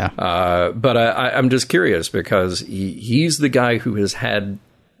you. Yeah. But I'm just curious because he's the guy who has had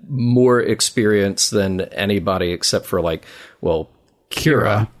more experience than anybody except for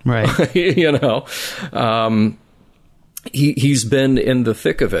Kira. Right. He's been in the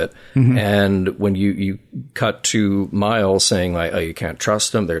thick of it. Mm-hmm. And when you cut to Miles saying oh, you can't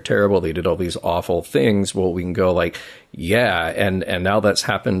trust them, they're terrible, they did all these awful things. Well, we can go yeah. And now that's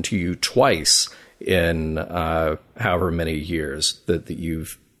happened to you twice in however many years that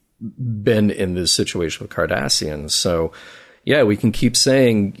you've been in this situation with Cardassians. So, yeah, we can keep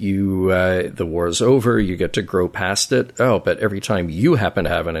saying the war's over, you get to grow past it. Oh, but every time you happen to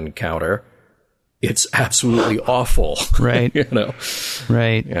have an encounter, it's absolutely awful. Right.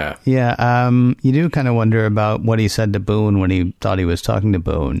 Right. Yeah. Yeah. You do kind of wonder about what he said to Boone when he thought he was talking to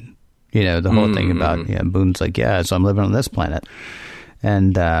Boone. The whole thing about, Boone's so I'm living on this planet.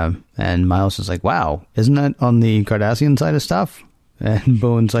 And Miles is like, wow, isn't that on the Cardassian side of stuff? And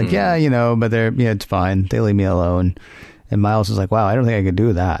Boone's like, but they're, it's fine. They leave me alone. And Miles is like, wow, I don't think I could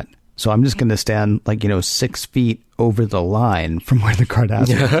do that. So I'm just going to stand 6 feet over the line from where the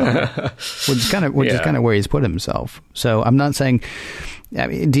Cardassians are, which is kind of where he's put himself. So I'm not saying,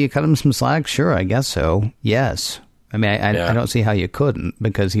 do you cut him some slack? Sure, I guess so. Yes. I mean, I don't see how you couldn't,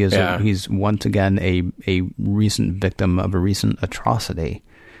 because he is he's once again a recent victim of a recent atrocity.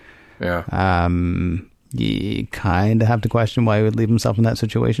 Yeah. You kind of have to question why he would leave himself in that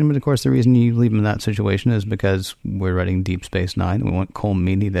situation. But of course, the reason you leave him in that situation is because we're writing Deep Space Nine. We want Cole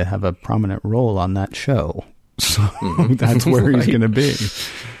Meany to have a prominent role on that show. So that's where he's going to be.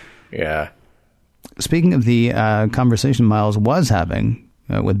 Yeah. Speaking of the conversation Miles was having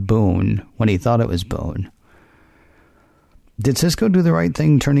with Boone when he thought it was Boone, did Cisco do the right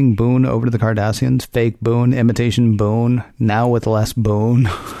thing turning Boone over to the Cardassians? Fake Boone, imitation Boone, now with less Boone?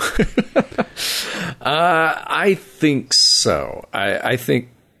 I think so. I think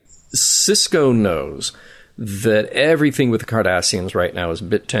Cisco knows that everything with the Cardassians right now is a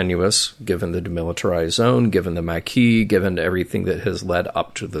bit tenuous, given the demilitarized zone, given the Maquis, given everything that has led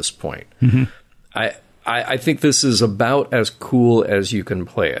up to this point. Mm-hmm. I think this is about as cool as you can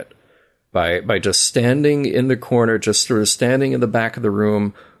play it. By just standing in the corner, just sort of standing in the back of the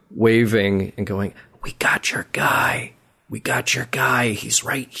room, waving and going, "We got your guy. We got your guy. He's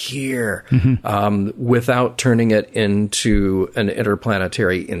right here," without turning it into an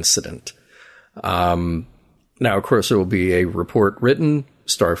interplanetary incident. Now, of course, there will be a report written.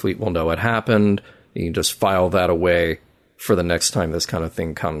 Starfleet will know what happened. You can just file that away for the next time this kind of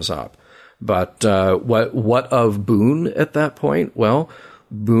thing comes up. But what of Boone at that point? Well,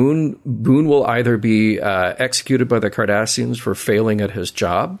 Boone will either be executed by the Cardassians for failing at his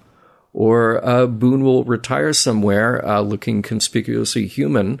job, or Boone will retire somewhere looking conspicuously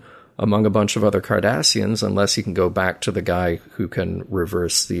human among a bunch of other Cardassians, unless he can go back to the guy who can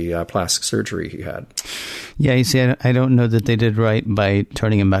reverse the plastic surgery he had. Yeah, you see, I don't know that they did right by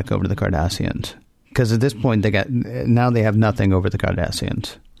turning him back over to the Cardassians. Because at this point, now they have nothing over the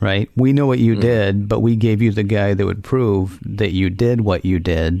Cardassians, right? We know what you did, but we gave you the guy that would prove that you did what you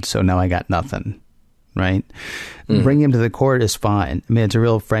did, so now I got nothing, right? Bringing him to the court is fine. I mean, it's a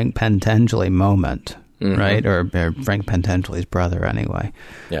real Frank Pentangeli moment, right? Or Frank Pentangeli's brother, anyway.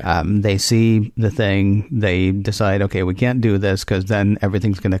 Yeah. They see the thing, they decide, okay, we can't do this because then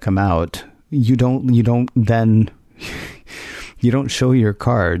everything's going to come out. You don't show your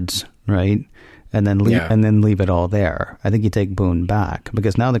cards, right? And then leave it all there. I think you take Boone back,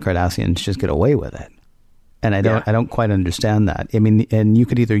 because now the Cardassians just get away with it. And I don't quite understand that. I mean, and you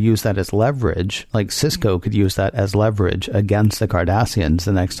could either use that as leverage, like Cisco could use that as leverage against the Cardassians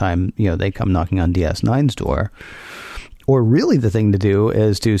the next time, they come knocking on DS9's door. Or really the thing to do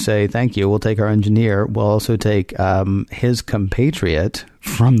is to say, thank you, we'll take our engineer. We'll also take his compatriot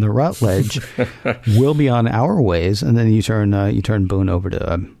from the Rutledge. We'll be on our ways. And then you turn Boone over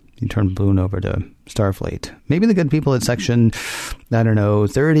to Starfleet. Maybe the good people at section,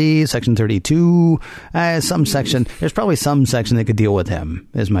 30, section 32, some section. There's probably some section that could deal with him,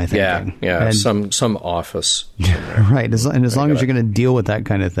 is my thinking. Yeah, and, some office. Right. As long as you're going to deal with that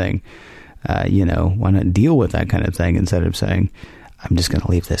kind of thing, why not deal with that kind of thing instead of saying, I'm just going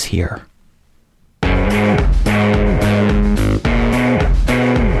to leave this here.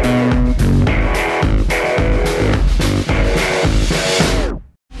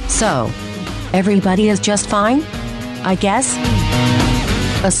 So, everybody is just fine? I guess?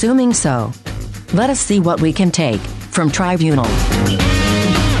 Assuming so, let us see what we can take from Tribunal.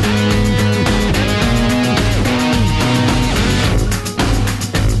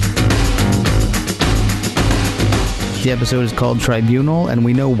 The episode is called Tribunal, and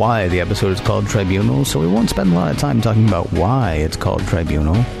we know why the episode is called Tribunal, so we won't spend a lot of time talking about why it's called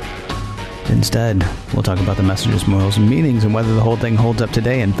Tribunal. Instead, we'll talk about the messages, morals, and meanings, and whether the whole thing holds up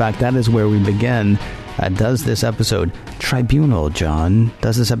today. In fact, that is where we begin. Does this episode, Tribunal, John,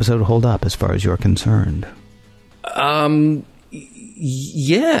 does this episode hold up as far as you're concerned? Yeah,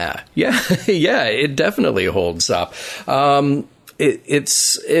 it definitely holds up.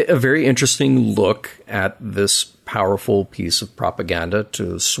 It's a very interesting look at this powerful piece of propaganda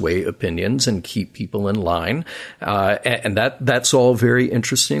to sway opinions and keep people in line. And that's all very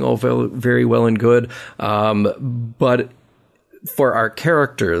interesting, all very well and good. But for our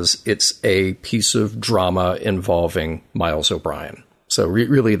characters, it's a piece of drama involving Miles O'Brien. So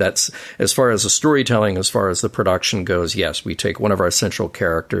really, that's, as far as the storytelling, as far as the production goes, yes, we take one of our central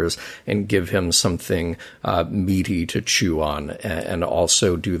characters and give him something meaty to chew on, and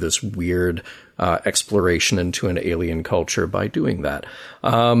also do this weird exploration into an alien culture by doing that.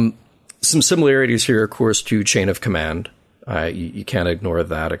 Some similarities here, of course, to Chain of Command. You can't ignore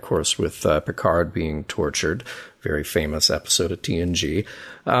that, of course, with Picard being tortured. Very famous episode of TNG.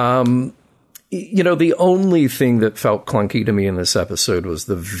 The only thing that felt clunky to me in this episode was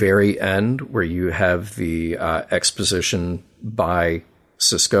the very end, where you have the exposition by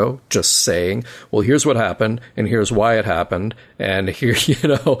Sisko just saying, well, here's what happened, and here's why it happened, and here,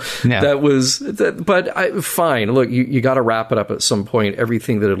 that was that. But fine. Look, you got to wrap it up at some point.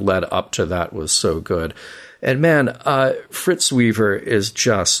 Everything that had led up to that was so good. And man, Fritz Weaver is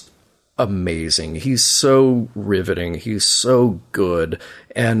just amazing. He's so riveting. He's so good.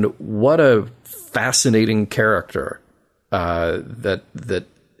 And what a fascinating character that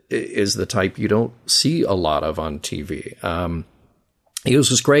is the type you don't see a lot of on TV. He was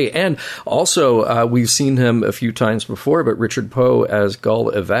just great. And also, we've seen him a few times before, but Richard Poe as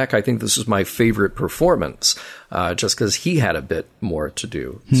Gul Evek, I think this is my favorite performance, just because he had a bit more to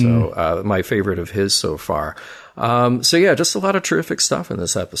do. So my favorite of his so far. Just a lot of terrific stuff in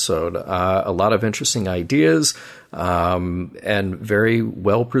this episode. A lot of interesting ideas, and very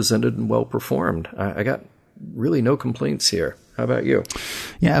well presented and well performed. I got really no complaints here. How about you?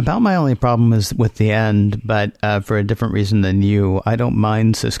 Yeah, about my only problem is with the end, but for a different reason than you. I don't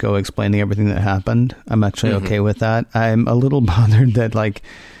mind Sisko explaining everything that happened. I'm actually okay with that. I'm a little bothered that, like,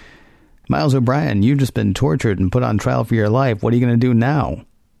 Miles O'Brien, you've just been tortured and put on trial for your life. What are you going to do now?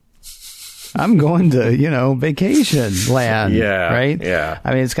 I'm going to, vacation land. Yeah. Right? Yeah.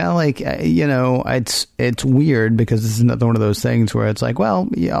 I mean, it's kind of like, it's weird because this is another one of those things where it's like, well,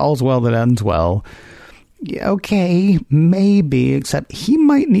 yeah, all's well that ends well. Yeah, okay, maybe, except he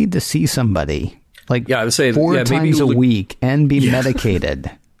might need to see somebody like I would say, 4 times a week and be medicated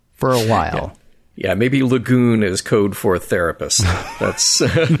for a while. Yeah, maybe Lagoon is code for therapist. That's,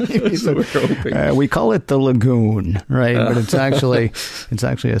 that's what we're hoping. We call it the Lagoon, right? But it's actually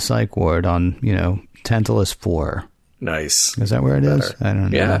a psych ward on, Tantalus 4. Nice. Is that where it is? I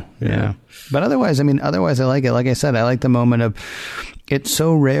don't know. Yeah. But otherwise, I like it. Like I said, I like the moment of, it's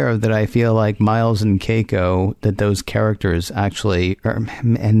so rare that I feel like Miles and Keiko, that those characters actually,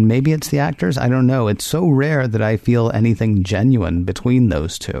 and maybe it's the actors, I don't know. It's so rare that I feel anything genuine between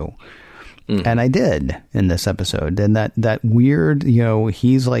those two. And I did in this episode. And that weird,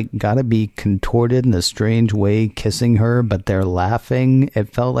 he's like got to be contorted in a strange way, kissing her, but they're laughing.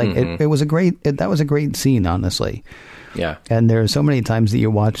 It felt like it was that was a great scene, honestly. Yeah. And there are so many times that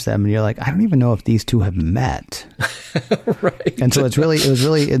you watch them and you're like, I don't even know if these two have met. Right. And so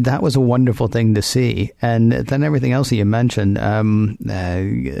that was a wonderful thing to see. And then everything else that you mentioned, Gul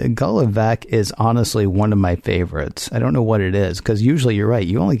Evek is honestly one of my favorites. I don't know what it is, because usually you're right.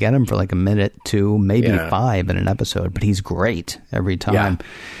 You only get him for like a minute, 2, maybe 5 in an episode, but he's great every time.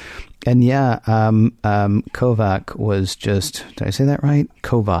 Yeah. And Kovac was just, did I say that right?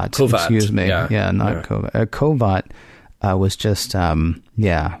 Kovat. Excuse me. Yeah, not Kovat. Kovat was just,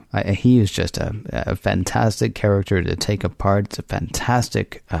 he is just a fantastic character to take apart. It's a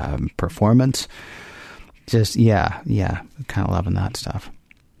fantastic performance. Just, kind of loving that stuff.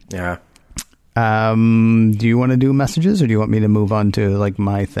 Yeah. Do you want to do messages, or do you want me to move on to like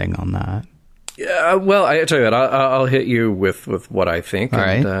my thing on that? Well, I tell you what, I'll hit you with what I think,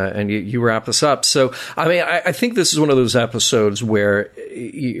 and you wrap us up. So, I mean, I think this is one of those episodes where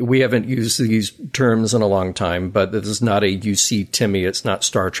we haven't used these terms in a long time, but this is not a "you see, Timmy." It's not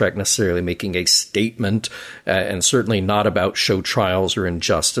Star Trek necessarily making a statement, and certainly not about show trials or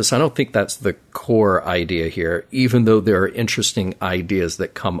injustice. I don't think that's the core idea here, even though there are interesting ideas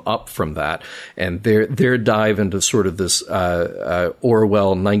that come up from that, and their dive into sort of this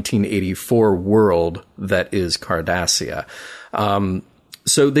Orwell 1984 world that is Cardassia.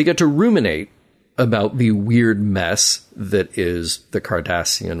 So they get to ruminate about the weird mess that is the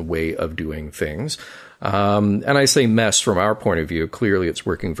Cardassian way of doing things. And I say mess from our point of view. Clearly, it's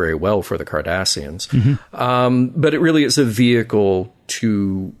working very well for the Cardassians. Mm-hmm. But it really is a vehicle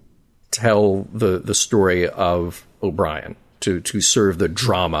to tell the story of O'Brien, to serve the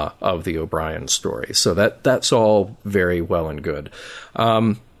drama of the O'Brien story. So that's all very well and good.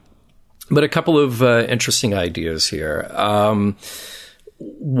 But a couple of interesting ideas here.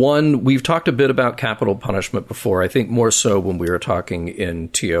 One, we've talked a bit about capital punishment before, I think more so when we were talking in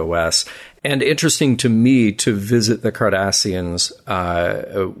TOS. And interesting to me to visit the Cardassians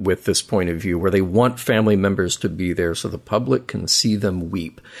with this point of view, where they want family members to be there so the public can see them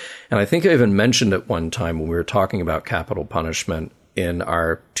weep. And I think I even mentioned at one time when we were talking about capital punishment in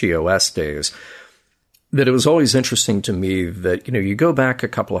our TOS days, that it was always interesting to me that, you go back a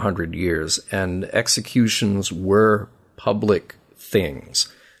couple of hundred years and executions were public things.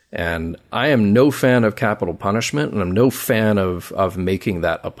 And I am no fan of capital punishment, and I'm no fan of making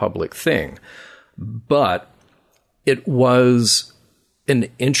that a public thing. But it was an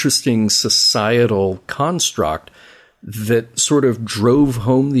interesting societal construct that sort of drove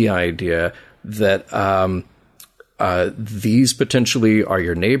home the idea that these potentially are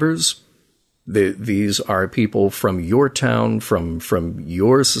your neighbors. These are people from your town, from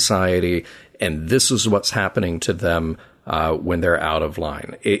your society, and this is what's happening to them when they're out of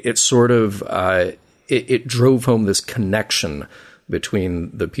line. It sort of it drove home this connection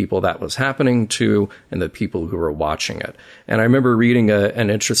between the people that was happening to and the people who were watching it. And I remember reading an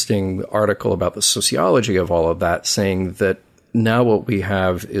interesting article about the sociology of all of that, saying that now what we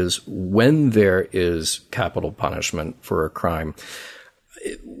have is when there is capital punishment for a crime,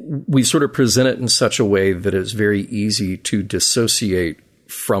 we sort of present it in such a way that it's very easy to dissociate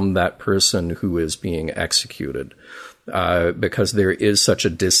from that person who is being executed, because there is such a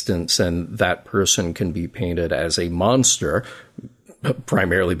distance, and that person can be painted as a monster,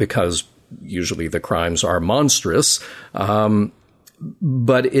 primarily because usually the crimes are monstrous.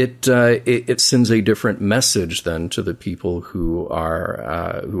 But it sends a different message then to the people who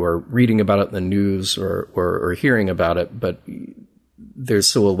are reading about it in the news or hearing about it, but there's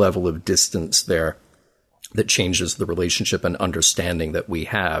still a level of distance there that changes the relationship and understanding that we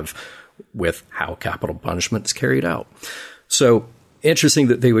have with how capital punishment is carried out. So interesting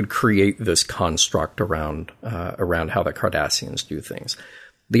that they would create this construct around how the Cardassians do things.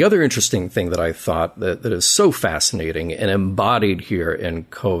 The other interesting thing that I thought that is so fascinating and embodied here in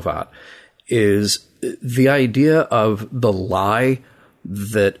Kovat is the idea of the lie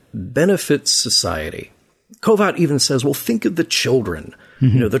that benefits society. Kovat even says, well, think of the children.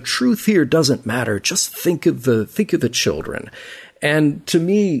 Mm-hmm. The truth here doesn't matter. Just think of the children. And to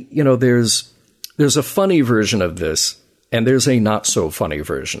me, there's a funny version of this, and there's a not so funny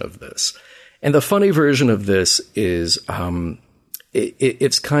version of this. And the funny version of this is,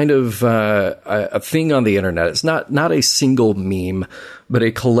 it's kind of a thing on the internet. It's not a single meme, but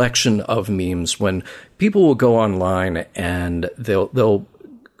a collection of memes when people will go online and they'll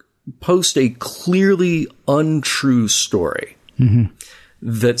post a clearly untrue story mm-hmm.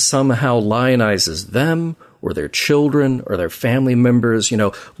 that somehow lionizes them or their children or their family members.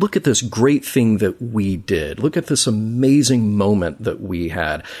 Look at this great thing that we did. Look at this amazing moment that we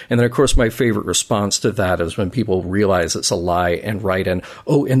had. And then, of course, my favorite response to that is when people realize it's a lie and write in,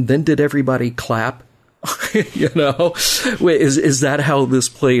 oh, and then did everybody clap? Is that how this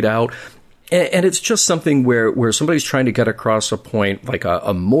played out? And it's just something where somebody's trying to get across a point, like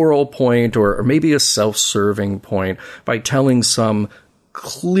a moral point or maybe a self-serving point, by telling some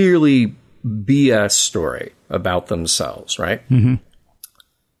clearly BS story about themselves, right? Mm-hmm.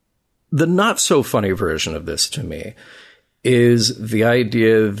 The not so funny version of this to me is the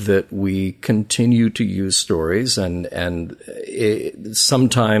idea that we continue to use stories and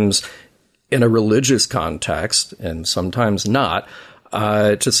sometimes in a religious context and sometimes not,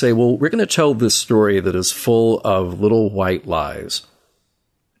 to say, well, we're going to tell this story that is full of little white lies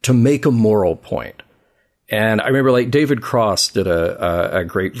to make a moral point. And I remember, like, David Cross did a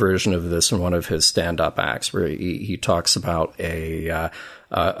great version of this in one of his stand-up acts, where he talks about a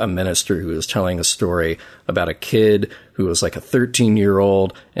minister who was telling a story about a kid who was like a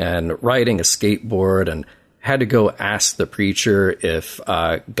 13-year-old and riding a skateboard and had to go ask the preacher if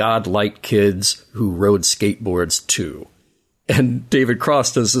God liked kids who rode skateboards too. And David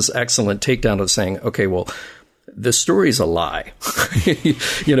Cross does this excellent takedown of saying, okay, well, the story's a lie.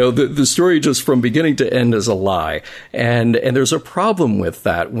 The story just from beginning to end is a lie. And there's a problem with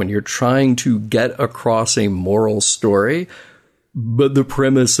that when you're trying to get across a moral story, but the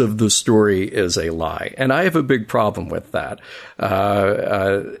premise of the story is a lie. And I have a big problem with that.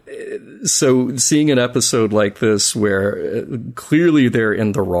 So seeing an episode like this where clearly they're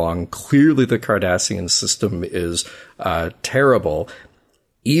in the wrong, clearly the Cardassian system is terrible,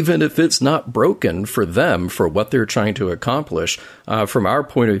 even if it's not broken for them, for what they're trying to accomplish, from our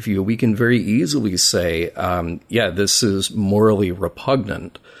point of view, we can very easily say, this is morally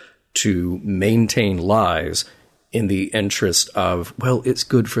repugnant to maintain lies in the interest of, well, it's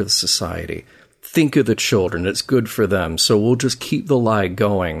good for the society. Think of the children. It's good for them. So we'll just keep the lie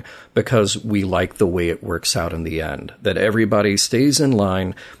going because we like the way it works out in the end. That everybody stays in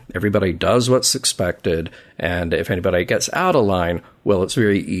line, everybody does what's expected, and if anybody gets out of line, well, it's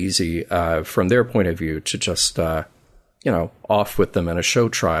very easy from their point of view to just, off with them in a show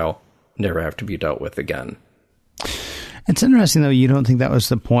trial, never have to be dealt with again. It's interesting, though, you don't think that was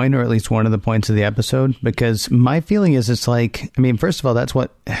the point, or at least one of the points of the episode, because my feeling is it's like, I mean, first of all, that's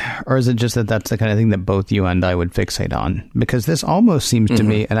what, or is it just that that's the kind of thing that both you and I would fixate on? Because this almost seems to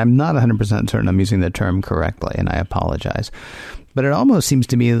me, and I'm not 100% certain I'm using the term correctly, and I apologize, but it almost seems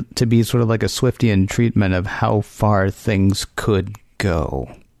to me to be sort of like a Swiftian treatment of how far things could go.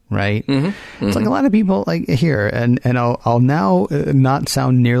 Right? It's like a lot of people like here, and I'll now not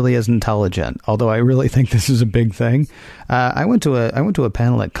sound nearly as intelligent, although I really think this is a big thing. I went to a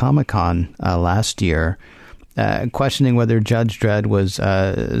panel at Comic-Con last year, questioning whether Judge Dredd was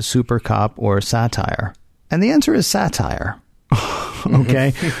super cop or satire, and the answer is satire.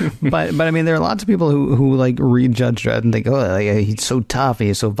 Okay, but I mean, there are lots of people who like read Judge Dredd and think, oh, he's so tough,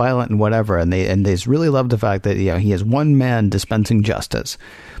 he's so violent, and whatever, and they really love the fact that he is one man dispensing justice.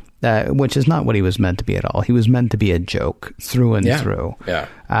 Which is not what he was meant to be at all. He was meant to be a joke through and through. Yeah.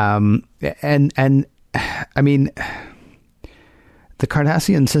 And I mean, the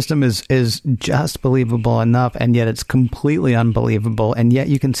Cardassian system is just believable enough, and yet it's completely unbelievable, and yet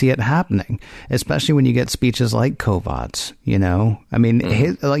you can see it happening, especially when you get speeches like Kovat's. I mean,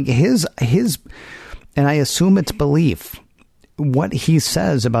 his, and I assume it's belief. What he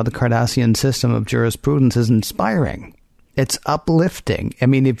says about the Cardassian system of jurisprudence is inspiring. It's uplifting. I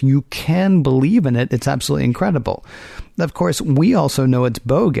mean, if you can believe in it, it's absolutely incredible. Of course, we also know it's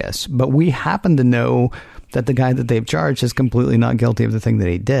bogus, but we happen to know that the guy that they've charged is completely not guilty of the thing that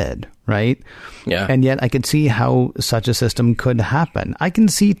he did, right? Yeah. And yet I could see how such a system could happen. I can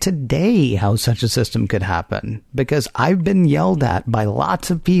see today how such a system could happen because I've been yelled at by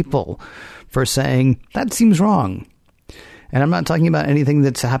lots of people for saying, that seems wrong. And I'm not talking about anything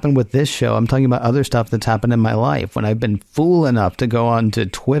that's happened with this show. I'm talking about other stuff that's happened in my life when I've been fool enough to go on to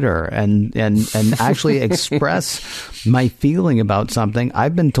Twitter and actually express my feeling about something.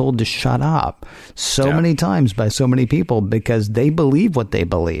 I've been told to shut up so many times by so many people because they believe what they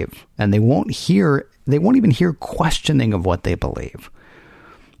believe and they won't even hear questioning of what they believe.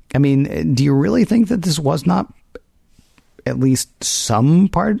 I mean, do you really think that this was not at least some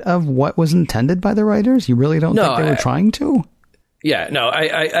part of what was intended by the writers? You really don't think they were trying to? Yeah, no,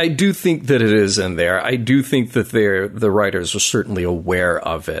 I do think that it is in there. I do think that the writers are certainly aware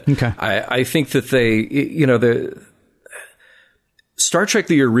of it. Okay. I think that they, the Star Trek,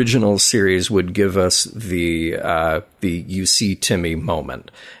 the original series, would give us the you see Timmy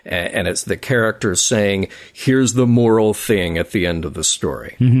moment. And it's the character saying, here's the moral thing at the end of the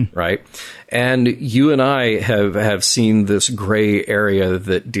story, right? And you and I have seen this gray area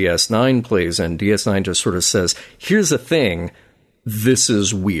that DS9 plays in. DS9 just sort of says, here's the thing, this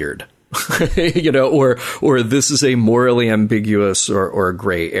is weird. or this is a morally ambiguous or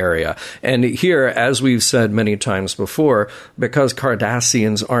gray area. And here, as we've said many times before, because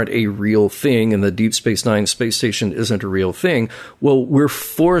Cardassians aren't a real thing and the Deep Space Nine space station isn't a real thing, well, we're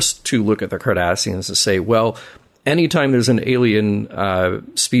forced to look at the Cardassians and say, well, anytime there's an alien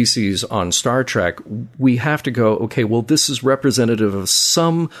species on Star Trek, we have to go, okay, well, this is representative of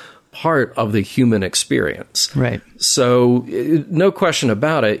some part of the human experience. Right. So no question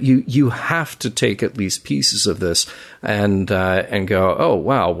about it. You have to take at least pieces of this and go, oh,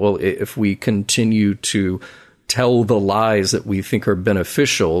 wow, well, if we continue to tell the lies that we think are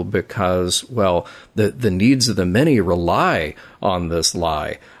beneficial because, well, the needs of the many rely on this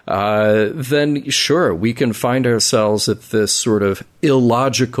lie, then sure, we can find ourselves at this sort of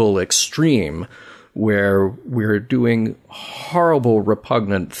illogical extreme where we're doing horrible,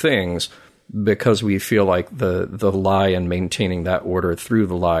 repugnant things because we feel like the lie and maintaining that order through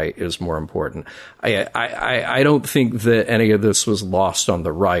the lie is more important. I don't think that any of this was lost on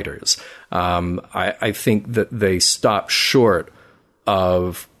the writers. I think that they stopped short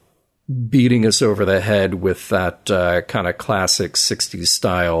of beating us over the head with that kind of classic 60s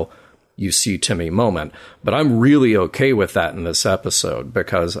style "you see Timmy" moment. But I'm really okay with that in this episode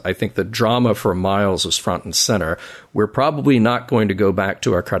because I think the drama for Miles is front and center. We're probably not going to go back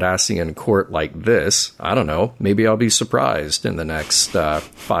to a Cardassian court like this. I don't know. Maybe I'll be surprised in the next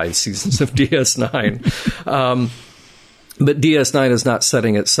 5 seasons of DS9. But DS9 is not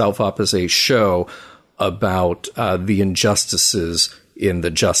setting itself up as a show about the injustices in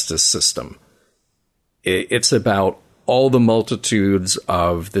the justice system. It's about all the multitudes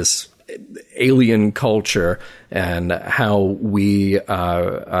of this alien culture and how we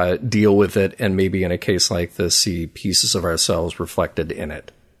deal with it, and maybe in a case like this, see pieces of ourselves reflected in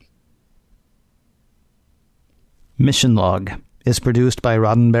it. Mission Log is produced by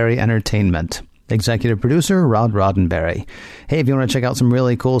Roddenberry Entertainment. Executive producer, Rod Roddenberry. Hey, if you want to check out some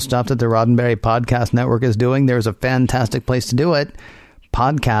really cool stuff that the Roddenberry Podcast Network is doing, there's a fantastic place to do it.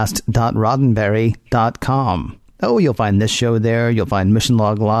 podcast.roddenberry.com. Oh, you'll find this show there. You'll find Mission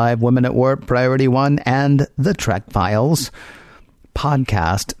Log Live, Women at Warp, Priority One, and The Trek Files.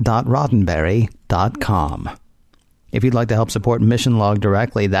 Podcast.roddenberry.com. If you'd like to help support Mission Log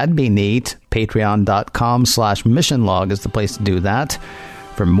directly, that'd be neat. Patreon.com/missionlog is the place to do that.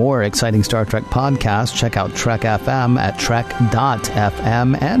 For more exciting Star Trek podcasts, check out Trek FM at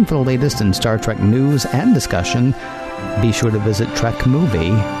trek.fm. And for the latest in Star Trek news and discussion, be sure to visit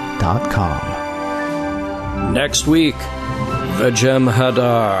trekmovie.com. Next week, the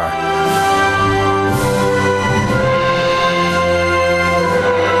Jem'Hadar.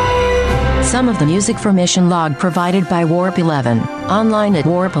 Some of the music for Mission Log provided by Warp 11, online at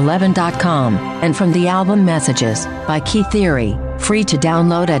warp11.com, and from the album Messages by Key Theory, free to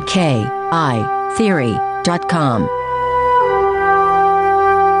download at kitheory.com.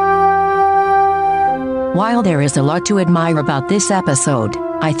 While there is a lot to admire about this episode,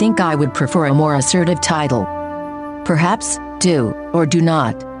 I think I would prefer a more assertive title. Perhaps, Do or Do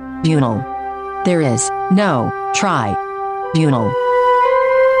Not Tribunal. There is no Tribunal.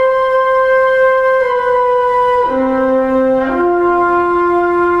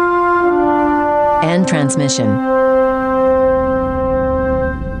 End transmission.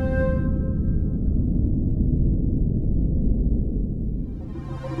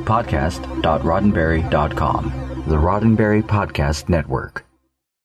 Podcast.roddenberry.com. The Roddenberry Podcast Network.